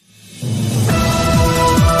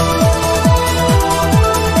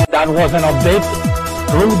 That was an update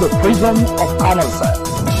through the prism of common sense.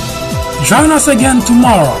 Join us again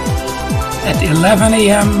tomorrow at 11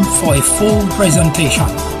 a.m. for a full presentation.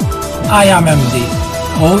 I am MD,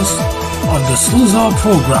 host of the Sluza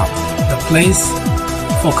program, the place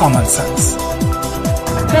for common sense.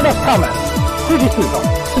 Send us comments, criticism,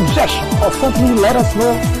 suggestions, or simply let us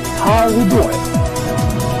know how we're doing.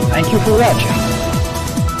 Thank you for watching.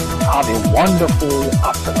 Have a wonderful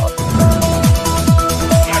afternoon.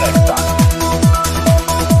 See you next time.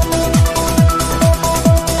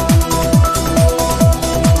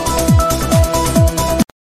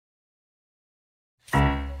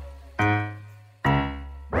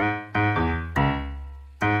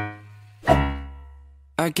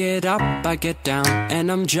 I get up, I get down,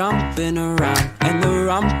 and I'm jumping around. And the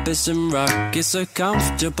rumpus and ruckus are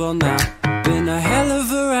comfortable now. Been a hell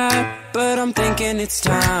of a ride, but I'm thinking it's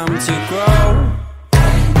time to grow.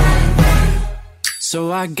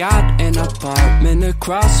 So I got an apartment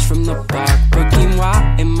across from the park. Put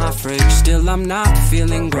quinoa in my fridge, still I'm not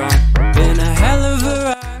feeling grown. Been a hell of a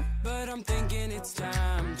ride, but I'm thinking it's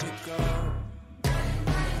time to go.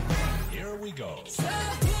 Here we go. So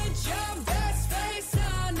put your best face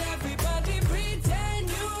on, everybody pretend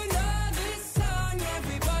you know this song.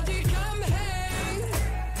 Everybody come hang.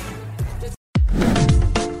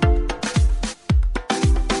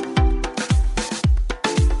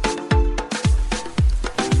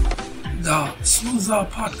 The Snoozer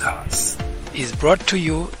Podcast is brought to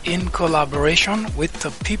you in collaboration with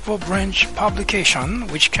the People Branch publication,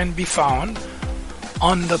 which can be found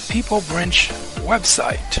on the People Branch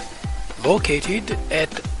website, located at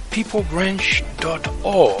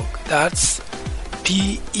peoplebranch.org. That's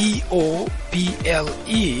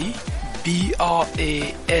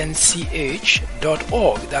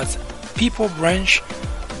peoplebranch.org. That's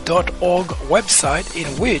peoplebranch.org website, in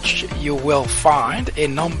which you will find a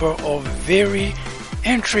number of very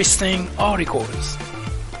interesting articles.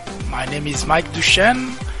 My name is Mike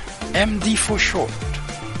Duchesne, MD for short.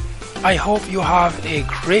 I hope you have a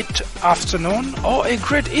great afternoon or a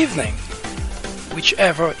great evening,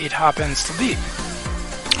 whichever it happens to be.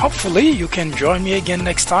 Hopefully you can join me again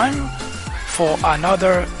next time for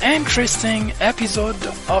another interesting episode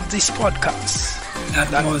of this podcast.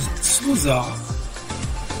 That was Snoozer,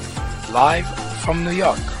 live from New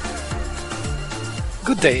York.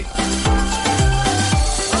 Good day.